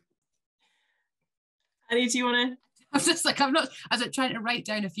 Annie, do you want to? I was just like, I was trying to write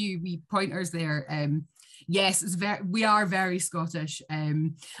down a few wee pointers there. Yes, we are very Scottish,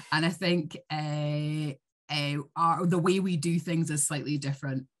 and I think the way we do things is slightly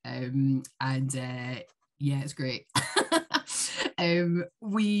different, and yeah, it's great. I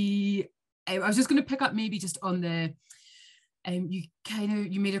was just going to pick up maybe just on the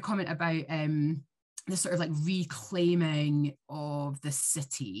you made a comment about the sort of like reclaiming of the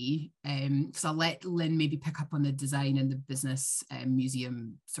city. So I'll let Lynne maybe pick up on the design and the business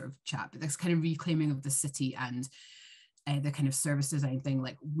museum sort of chat, but this kind of reclaiming of the city and the kind of service design thing.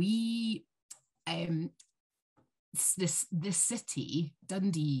 Like this city,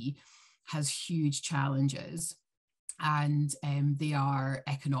 Dundee, has huge challenges. and they are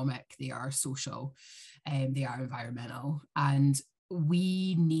economic, they are social, they are environmental, and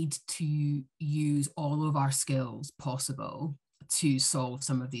we need to use all of our skills possible to solve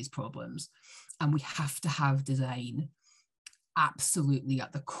some of these problems. And we have to have design absolutely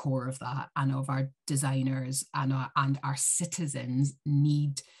at the core of that, and of our designers and our citizens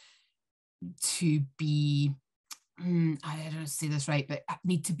need to be, I don't say this right, but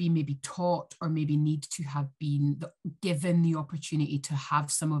need to be maybe taught, or maybe need to have been given the opportunity to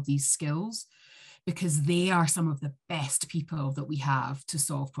have some of these skills, because they are some of the best people that we have to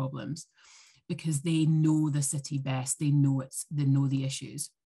solve problems, because they know the city best, they know the issues,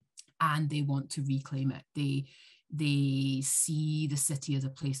 and they want to reclaim it. They see the city as a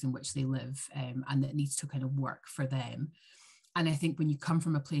place in which they live, and that needs to kind of work for them. And I think when you come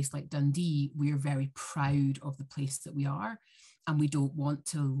from a place like Dundee, we're very proud of the place that we are, and we don't want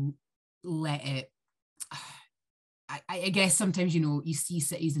to let it. I guess sometimes, you know, you see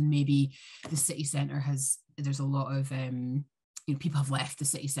cities and maybe the city centre there's a lot of, you know, people have left the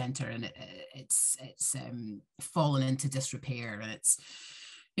city centre and it's fallen into disrepair, and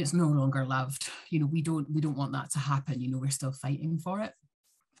it's no longer loved. You know, we don't want that to happen. You know, we're still fighting for it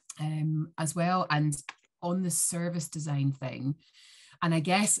as well. And on the service design thing, and I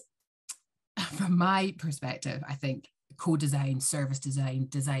guess from my perspective, I think co-design, service design,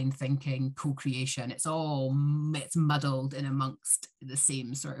 design thinking, co-creation, it's muddled in amongst the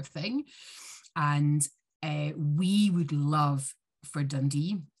same sort of thing. And we would love for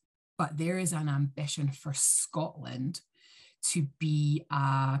Dundee, but there is an ambition for Scotland to be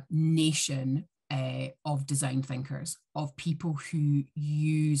a nation of design thinkers, of people who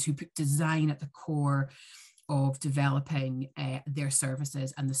put design at the core of developing their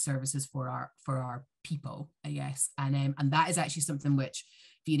services and the services for our people, I guess. And that is actually something which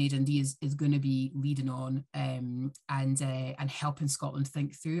V&A Dundee is going to be leading on and helping Scotland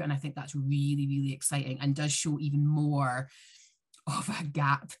think through. And I think that's really, really exciting, and does show even more of a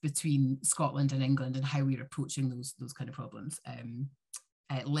gap between Scotland and England and how we're approaching those kind of problems.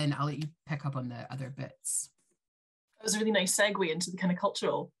 Lynne, I'll let you pick up on the other bits. That was a really nice segue into the kind of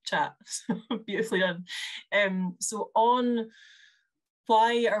cultural chat. Beautifully done. So on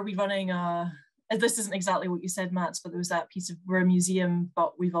why are we running this isn't exactly what you said, Matt, but there was that piece of we're a museum,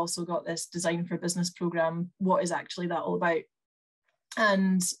 but we've also got this design for business program. What is actually that all about?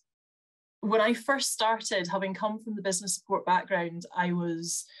 And when I first started, having come from the business support background, I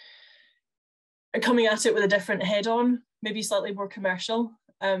was coming at it with a different head on, maybe slightly more commercial,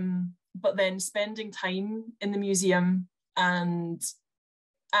 but then spending time in the museum and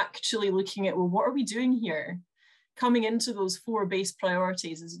actually looking at, well, what are we doing here? Coming into those 4 base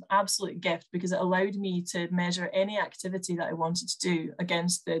priorities is an absolute gift, because it allowed me to measure any activity that I wanted to do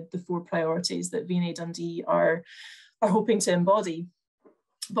against the 4 priorities that V&A Dundee are hoping to embody.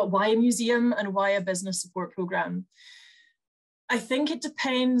 But why a museum and why a business support program? I think it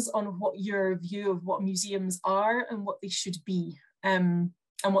depends on what your view of what museums are and what they should be, and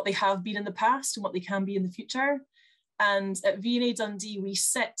what they have been in the past and what they can be in the future. And at V&A Dundee, we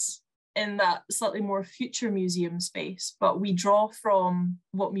sit in that slightly more future museum space, but we draw from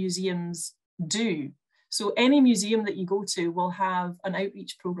what museums do. So any museum that you go to will have an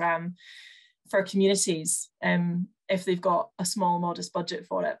outreach program for communities, if they've got a small, modest budget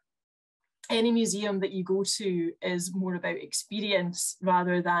for it. Any museum that you go to is more about experience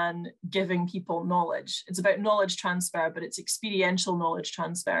rather than giving people knowledge. It's about knowledge transfer, but it's experiential knowledge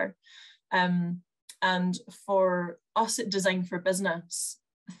transfer. And for us at Design for Business,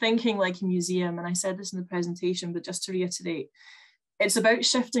 thinking like a museum, and I said this in the presentation, but just to reiterate, it's about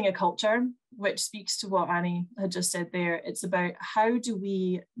shifting a culture, which speaks to what Annie had just said there. It's about how do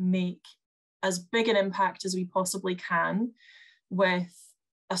we make as big an impact as we possibly can with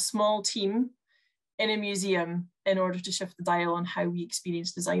a small team in a museum in order to shift the dial on how we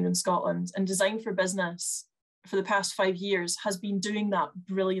experience design in Scotland. And Design for Business for the past 5 years has been doing that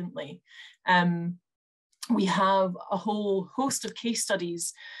brilliantly. We have a whole host of case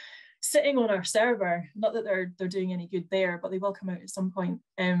studies sitting on our server, not that they're doing any good there, but they will come out at some point.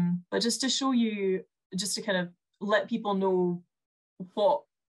 But just to show you, just to kind of let people know what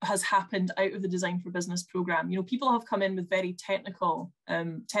has happened out of the Design for Business program. You know, people have come in with very technical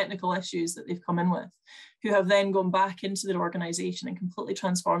issues that they've come in with, who have then gone back into their organization and completely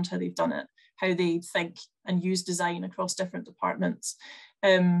transformed how they've done it, how they think and use design across different departments.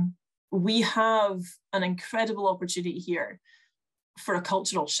 We have an incredible opportunity here for a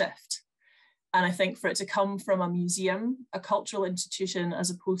cultural shift. And I think for it to come from a museum, a cultural institution, as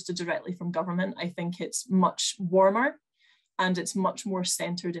opposed to directly from government, I think it's much warmer and it's much more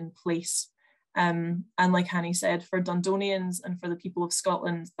centered in place. And like Annie said, for Dundonians and for the people of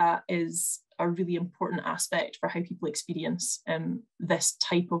Scotland, that is a really important aspect for how people experience this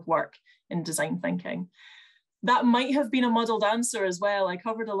type of work in design thinking. That might have been a muddled answer as well. I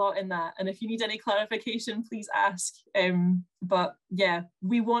covered a lot in that. And if you need any clarification, please ask. But yeah,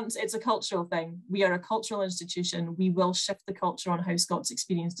 it's a cultural thing. We are a cultural institution. We will shift the culture on how Scots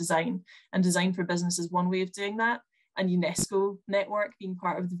experience design, and design for business is one way of doing that. And UNESCO network, being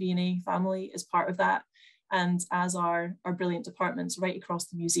part of the V&A family, is part of that. And as are our brilliant departments right across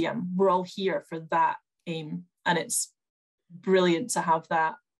the museum, we're all here for that aim. And it's brilliant to have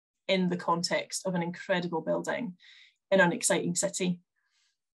that in the context of an incredible building in an exciting city.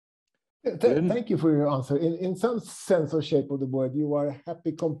 Thank you for your answer. In some sense or shape of the word, you are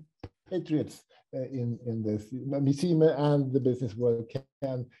happy compatriots in this. Museum and the business world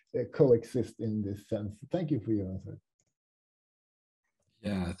can coexist in this sense. Thank you for your answer.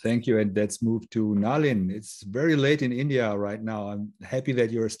 Yeah, thank you. And let's move to Nalin. It's very late in India right now. I'm happy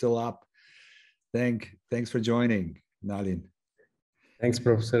that you're still up. Thanks for joining, Nalin. Thanks,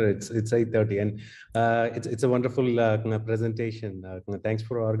 Professor. It's 8:30, and it's a wonderful presentation. Thanks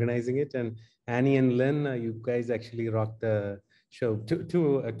for organizing it. And Annie and Lynn, you guys actually rocked the show.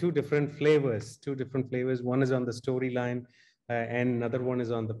 Two different flavors. One is on the storyline, and another one is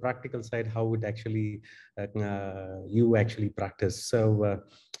on the practical side. How it actually you actually practice. So,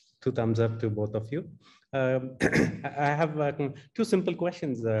 2 thumbs up to both of you. I have 2 simple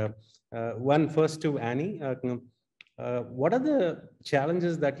questions. One first to Annie. What are the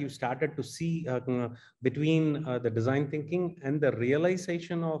challenges that you started to see between the design thinking and the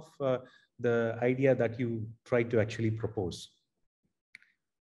realization of the idea that you tried to actually propose?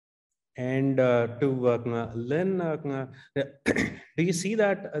 And to Lynn, do you see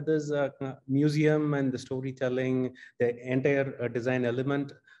that this museum and the storytelling, the entire design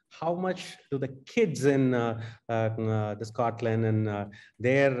element, how much do the kids in the Scotland and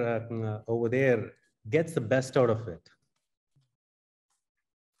over there gets the best out of it?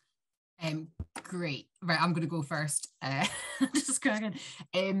 Great. Right, I'm going to go first. Just cracking.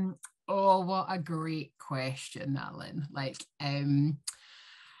 Oh, what a great question, Alan.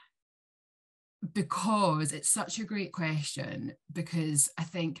 Because it's such a great question, because I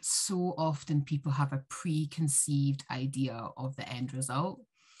think so often people have a preconceived idea of the end result,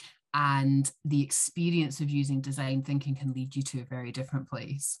 and the experience of using design thinking can lead you to a very different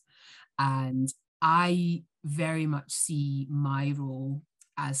place. And I very much see my role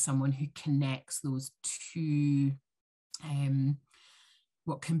as someone who connects those two,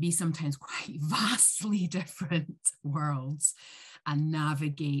 what can be sometimes quite vastly different worlds, and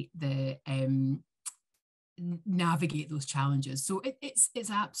navigate those challenges. So it's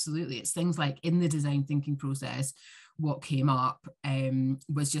absolutely, it's things like in the design thinking process, what came up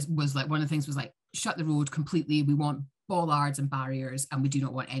was like, one of the things was like, shut the road completely. We want bollards and barriers, and we do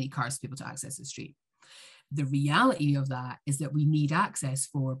not want any cars to be able to access the street. The reality of that is that we need access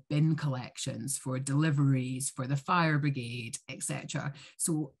for bin collections, for deliveries, for the fire brigade, etc.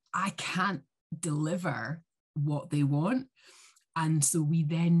 So I can't deliver what they want. And so we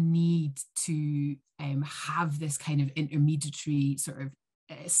then need to have this kind of intermediary sort of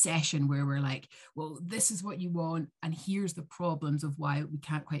session where we're like, well, this is what you want, and here's the problems of why we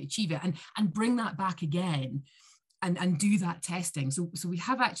can't quite achieve it, and bring that back again. And do that testing. So we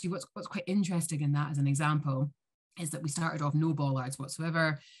have actually, what's quite interesting in that as an example is that we started off no bollards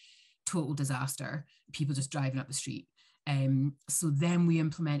whatsoever, total disaster, people just driving up the street. So then we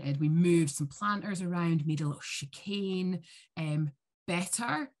moved some planters around, made a little chicane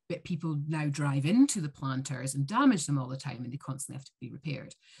better, but people now drive into the planters and damage them all the time, and they constantly have to be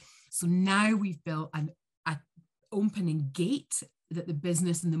repaired. So now we've built an opening gate that the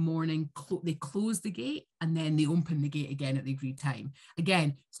business in the morning, they close the gate and then they open the gate again at the agreed time.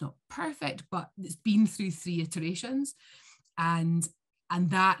 Again, it's not perfect, but it's been through 3 iterations. And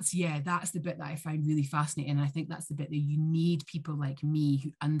that's the bit that I find really fascinating. And I think that's the bit that you need people like me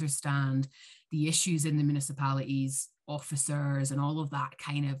who understand the issues in the municipalities, officers, and all of that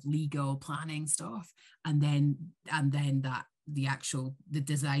kind of legal planning stuff. And then that the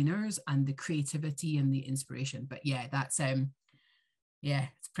designers and the creativity and the inspiration. But yeah, that's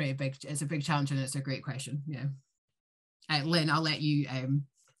it's pretty big. It's a big challenge, and it's a great question. Yeah, Lynn, I'll let you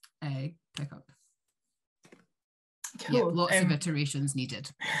pick up. Cool. Yeah, lots of iterations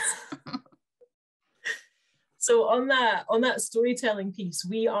needed. So on that storytelling piece,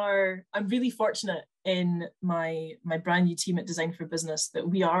 I'm really fortunate in my brand new team at Design for Business that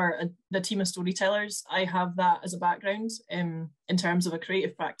we are the team of storytellers. I have that as a background in terms of a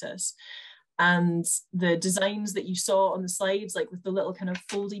creative practice. And the designs that you saw on the slides, like with the little kind of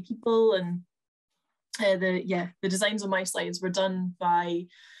foldy people and the designs on my slides were done by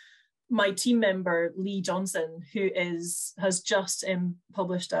my team member, Lee Johnson, who has just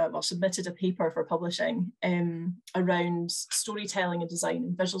submitted a paper for publishing around storytelling and design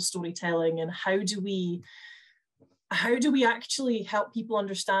and visual storytelling, and how do we actually help people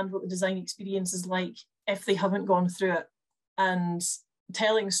understand what the design experience is like if they haven't gone through it. And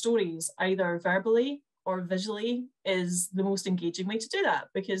telling stories either verbally or visually is the most engaging way to do that,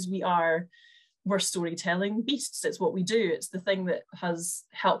 because we're storytelling beasts. It's what we do. It's the thing that has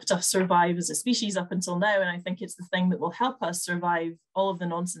helped us survive as a species up until now. And I think it's the thing that will help us survive all of the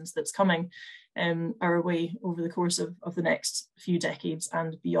nonsense that's coming our way over the course of the next few decades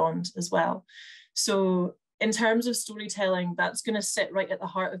and beyond as well. So in terms of storytelling, that's going to sit right at the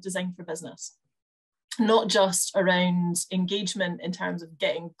heart of design for business. Not just around engagement in terms of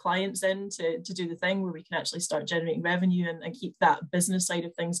getting clients in to do the thing where we can actually start generating revenue and keep that business side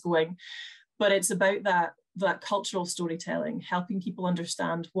of things going, but it's about that cultural storytelling, helping people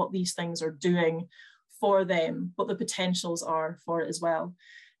understand what these things are doing for them, what the potentials are for it as well.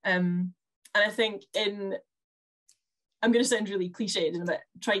 And I think I'm going to sound really cliched and a bit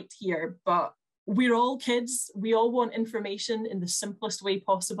trite here, but we're all kids. We all want information in the simplest way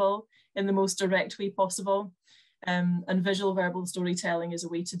possible, in the most direct way possible. And visual verbal storytelling is a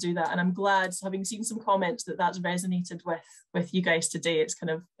way to do that. And I'm glad, having seen some comments, that that's resonated with you guys today.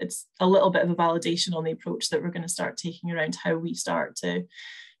 It's a little bit of a validation on the approach that we're going to start taking around how we start to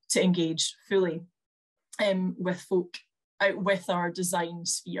engage fully with folk out with our design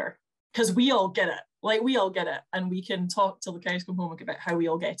sphere, because we all get it, and we can talk till the cows come home about how we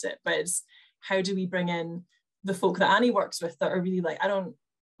all get it, but it's how do we bring in the folk that Annie works with that are really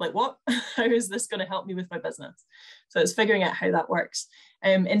what? How is this going to help me with my business? So it's figuring out how that works.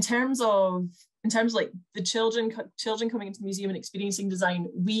 In terms of like the children coming into the museum and experiencing design,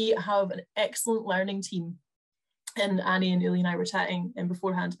 we have an excellent learning team. And Annie and Uli and I were chatting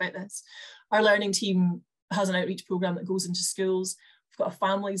beforehand about this. Our learning team has an outreach program that goes into schools. We've got a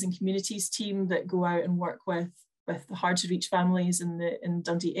families and communities team that go out and work with the hard to reach families in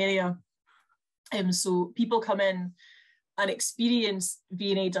Dundee area. So people come in and experience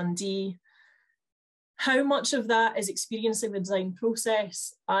V&A Dundee. How much of that is experiencing the design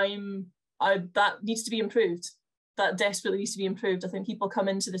process? That needs to be improved. That desperately needs to be improved. I think people come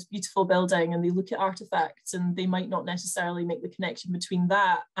into this beautiful building and they look at artifacts and they might not necessarily make the connection between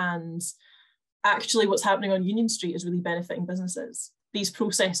that and actually what's happening on Union Street is really benefiting businesses. These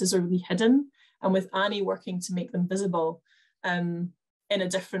processes are really hidden, and with Annie working to make them visible in a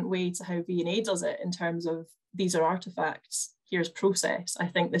different way to how V&A does it, in terms of these are artifacts, here's process. I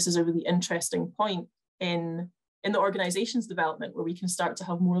think this is a really interesting point in the organization's development, where we can start to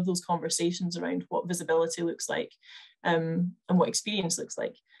have more of those conversations around what visibility looks like and what experience looks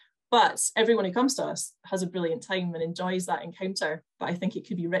like. But everyone who comes to us has a brilliant time and enjoys that encounter. But I think it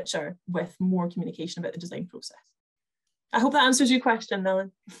could be richer with more communication about the design process. I hope that answers your question,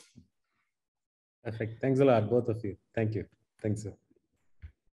 Lynne. Perfect. Thanks a lot, both of you. Thank you. Thanks.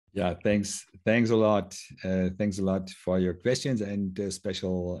 Yeah, thanks a lot. Thanks a lot for your questions, and a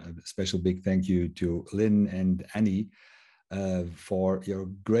special big thank you to Lynne and Annie for your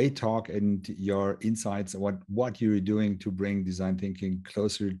great talk and your insights on what you're doing to bring design thinking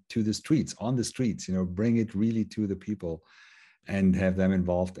closer to the streets, on the streets. Bring it really to the people and have them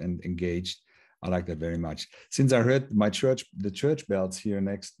involved and engaged. I like that very much. Since I heard the church bells here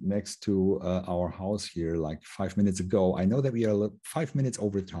next to our house here like 5 minutes ago, I know that we are 5 minutes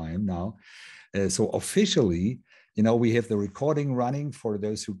over time now. So officially, we have the recording running for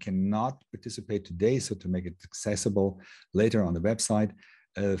those who cannot participate today, so to make it accessible later on the website.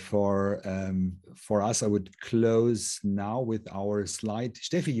 For us, I would close now with our slide.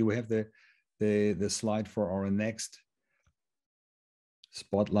 Steffi, you have the slide for our next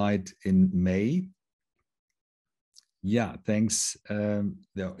Spotlight in May. Yeah, thanks.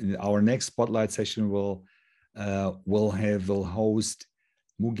 Our next Spotlight session will host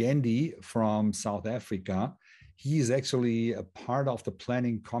Mugendi from South Africa. He is actually a part of the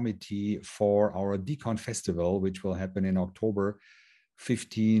planning committee for our Decon Festival, which will happen in October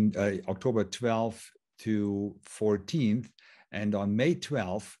 12th to 14th. And on May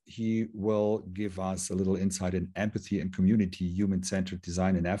 12th, he will give us a little insight in empathy and community, human-centered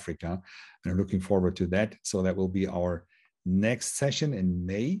design in Africa. And I'm looking forward to that. So that will be our next session in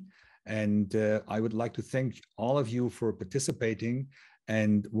May. And I would like to thank all of you for participating,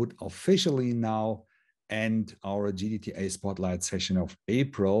 and would officially now end our GDTA Spotlight session of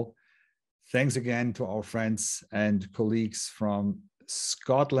April. Thanks again to our friends and colleagues from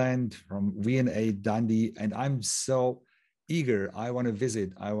Scotland, from V&A Dundee. And I'm so eager. I want to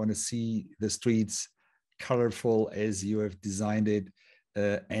visit. I want to see the streets colorful as you have designed it.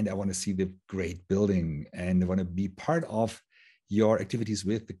 And I want to see the great building, and I want to be part of your activities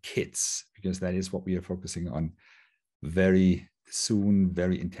with the kids, because that is what we are focusing on very soon,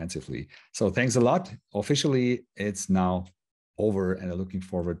 very intensively. So thanks a lot. Officially, it's now over, and I'm looking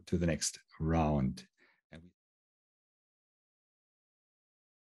forward to the next round.